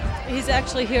he's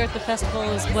actually here at the festival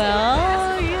as well.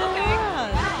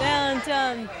 Yeah.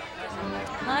 And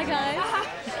hi guys.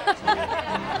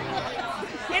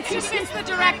 It's the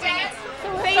directing.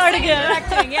 It's start again.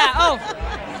 Directing. Yeah. Oh,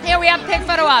 here we have the big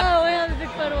photo up. Oh, we have the big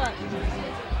photo up.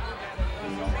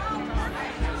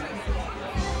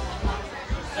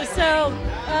 So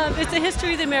it's a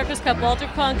History of the America's Cup. Walter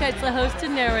Cronkite's the host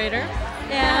and narrator.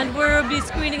 And we'll be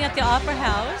screening at the Opera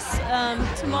House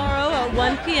tomorrow at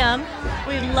 1 p.m.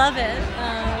 We love it.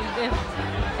 If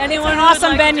anyone it's an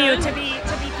awesome venue to be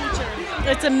featured.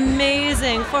 It's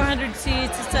amazing. 400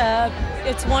 seats.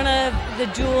 It's one of the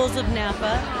jewels of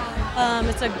Napa.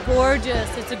 It's a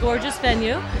gorgeous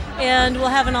venue, and we'll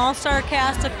have an all-star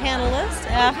cast of panelists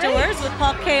afterwards with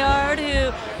Paul Kayard,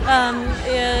 who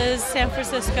is San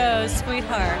Francisco's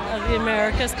sweetheart of the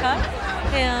America's Cup,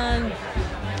 and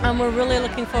we're really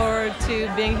looking forward to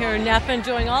being here in Napa,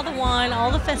 enjoying all the wine, all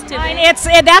the festivities.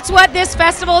 That's what this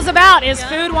festival is about: is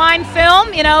food, wine,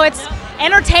 film. You know, it's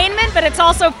entertainment, but it's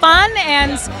also fun.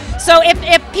 And so,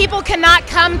 if people cannot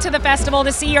come to the festival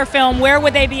to see your film, where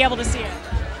would they be able to see it?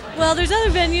 Well, there's other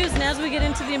venues, and as we get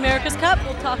into the America's Cup,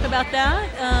 we'll talk about that.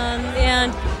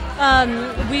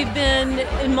 We've been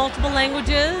in multiple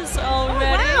languages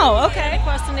already. Oh, wow, okay.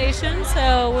 Across the nation,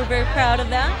 so we're very proud of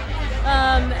that.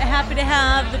 Happy to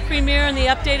have the premiere and the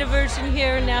updated version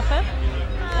here in Napa.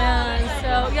 And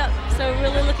so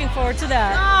really looking forward to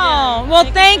that. Oh, well,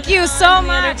 thank you so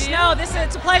much. No,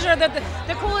 it's a pleasure.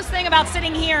 The coolest thing about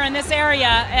sitting here in this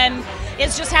area and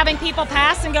is just having people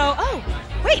pass and go, oh,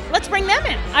 wait, let's bring them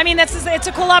in. I mean, it's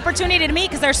a cool opportunity to meet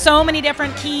because there's so many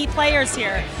different key players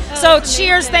here. So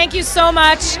cheers, thank you so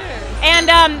much. And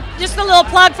just a little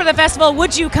plug for the festival,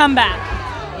 would you come back?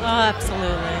 Oh,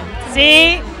 absolutely.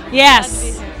 See?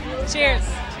 Yes. Cheers.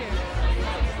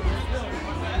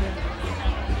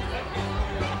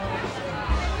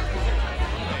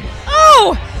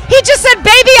 Oh, he just said, baby,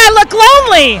 I look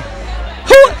lonely.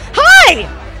 Hi,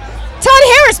 Todd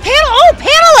Harris,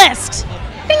 panelist.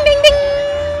 Ding, ding, ding.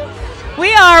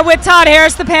 We are with Todd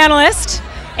Harris, the panelist,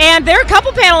 and there are a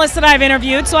couple panelists that I've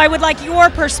interviewed, so I would like your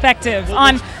perspective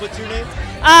on. What's your name?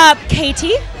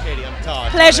 Katie. Katie, I'm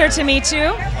Todd. Pleasure to meet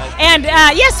you. And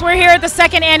yes, we're here at the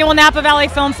second annual Napa Valley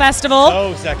Film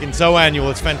Festival. So annual.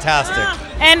 It's fantastic.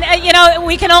 And you know,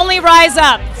 we can only rise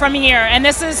up from here, and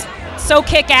this is so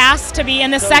kick-ass to be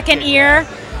in the second year.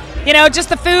 You know, just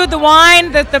the food, the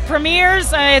wine, the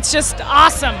premieres, it's just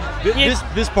awesome.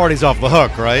 This party's off the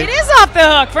hook, right? It is off the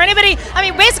hook. For anybody, I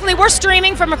mean, basically we're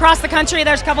streaming from across the country.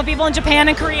 There's a couple people in Japan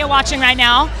and Korea watching right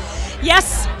now.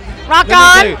 Yes, rock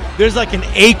on. There's like an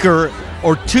acre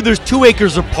or two, there's 2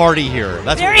 acres of party here.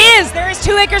 There is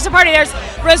 2 acres of party. There's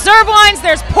reserve wines,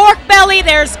 there's pork belly,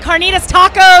 there's carnitas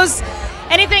tacos,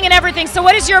 anything and everything. So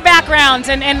what is your background?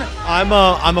 And I'm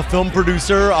a film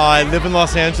producer. I live in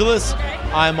Los Angeles.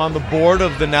 I'm on the board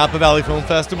of the Napa Valley Film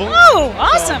Festival. Oh,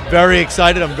 awesome. So I'm very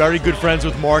excited. I'm very good friends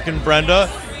with Mark and Brenda,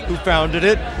 who founded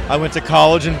it. I went to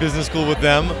college and business school with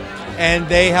them, and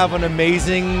they have an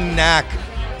amazing knack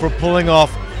for pulling off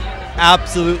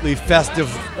absolutely festive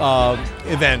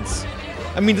events.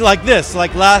 I mean, like this,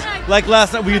 like last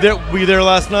night. Were you there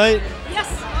last night? Yes.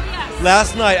 Oh, yes.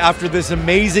 Last night, after this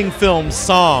amazing film,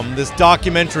 Somms, this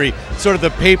documentary, sort of the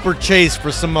paper chase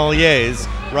for sommeliers,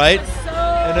 right?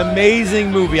 An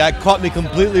amazing movie. It caught me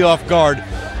completely off guard.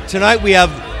 Tonight we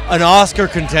have an Oscar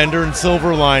contender in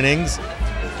Silver Linings,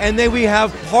 and then we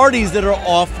have parties that are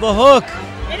off the hook.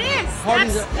 It is.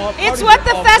 It's what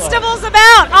the festival's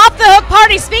about. Off the hook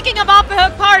parties. Speaking of off the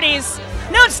hook parties,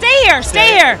 no, stay here.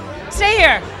 Stay here.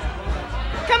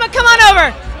 Come on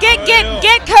over.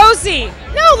 Get cozy.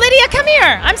 No, Lydia, come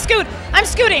here. I'm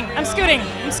scooting.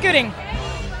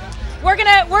 We're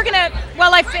gonna.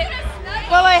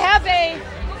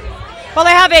 While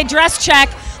I have a dress check,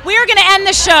 we are going to end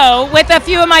the show with a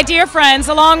few of my dear friends,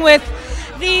 along with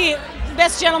the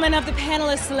best gentlemen of the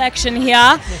panelist selection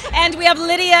here. And we have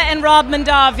Lydia and Rob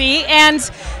Mondavi. And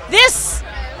this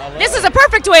is a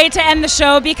perfect way to end the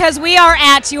show because we are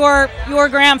at your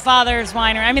grandfather's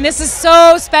winery. I mean, this is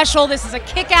so special. This is a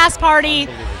kick-ass party.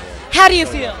 How do you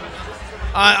feel?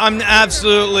 I'm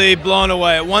absolutely blown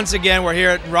away. Once again, we're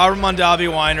here at Robert Mondavi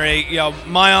Winery,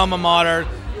 my alma mater.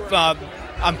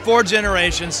 I'm 4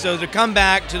 generations, so to come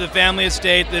back to the family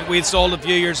estate that we sold a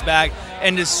few years back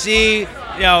and to see,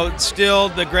 still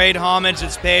the great homage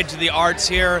that's paid to the arts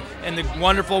here and the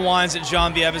wonderful wines that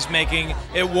Genevieve is making,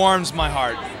 it warms my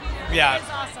heart. Yeah.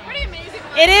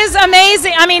 It is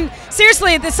amazing. I mean,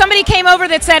 seriously, somebody came over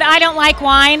that said, I don't like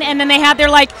wine, and then they're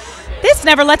like, this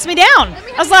never lets me down.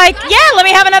 I was like, yeah, let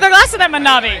me have another glass of that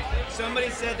Mondavi. Somebody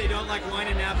said they don't like wine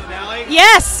in Napa Valley?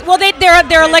 Yes. Well, they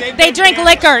drink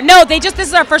liquor. No, this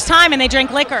is our first time, and they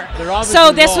drink liquor.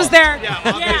 So this was their,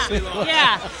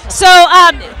 yeah. So,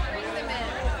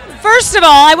 first of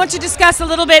all, I want to discuss a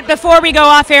little bit before we go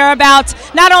off air about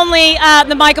not only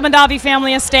the Michael Mondavi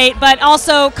family estate, but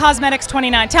also Cosmetics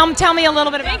 29. Tell me a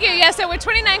little bit about Thank you. Yeah, so with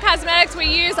 29 Cosmetics, we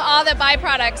use all the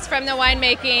byproducts from the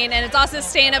winemaking, and it's all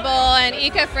sustainable and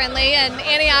eco-friendly and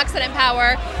antioxidant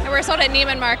power, and we're sold at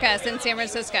Neiman Marcus in San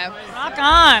Francisco. Rock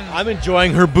on. I'm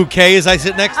enjoying her bouquet as I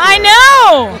sit next to her. I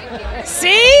know.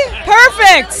 See?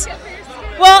 Perfect.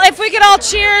 Well, if we could all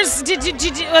cheers.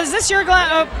 Was this your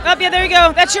glass? Oh, yeah, there you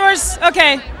go. That's yours.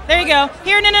 Okay, there you go.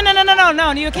 Here,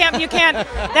 no. You can't.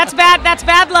 That's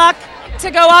bad luck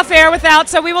to go off air without.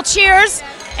 So we will cheers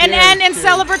and end in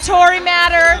celebratory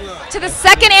manner to the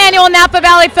 2nd annual Napa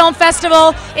Valley Film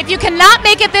Festival. If you cannot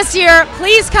make it this year,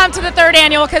 please come to the 3rd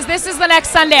annual because this is the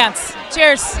next Sundance.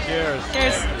 Cheers. Cheers.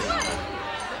 Cheers.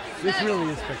 This really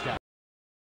is spectacular.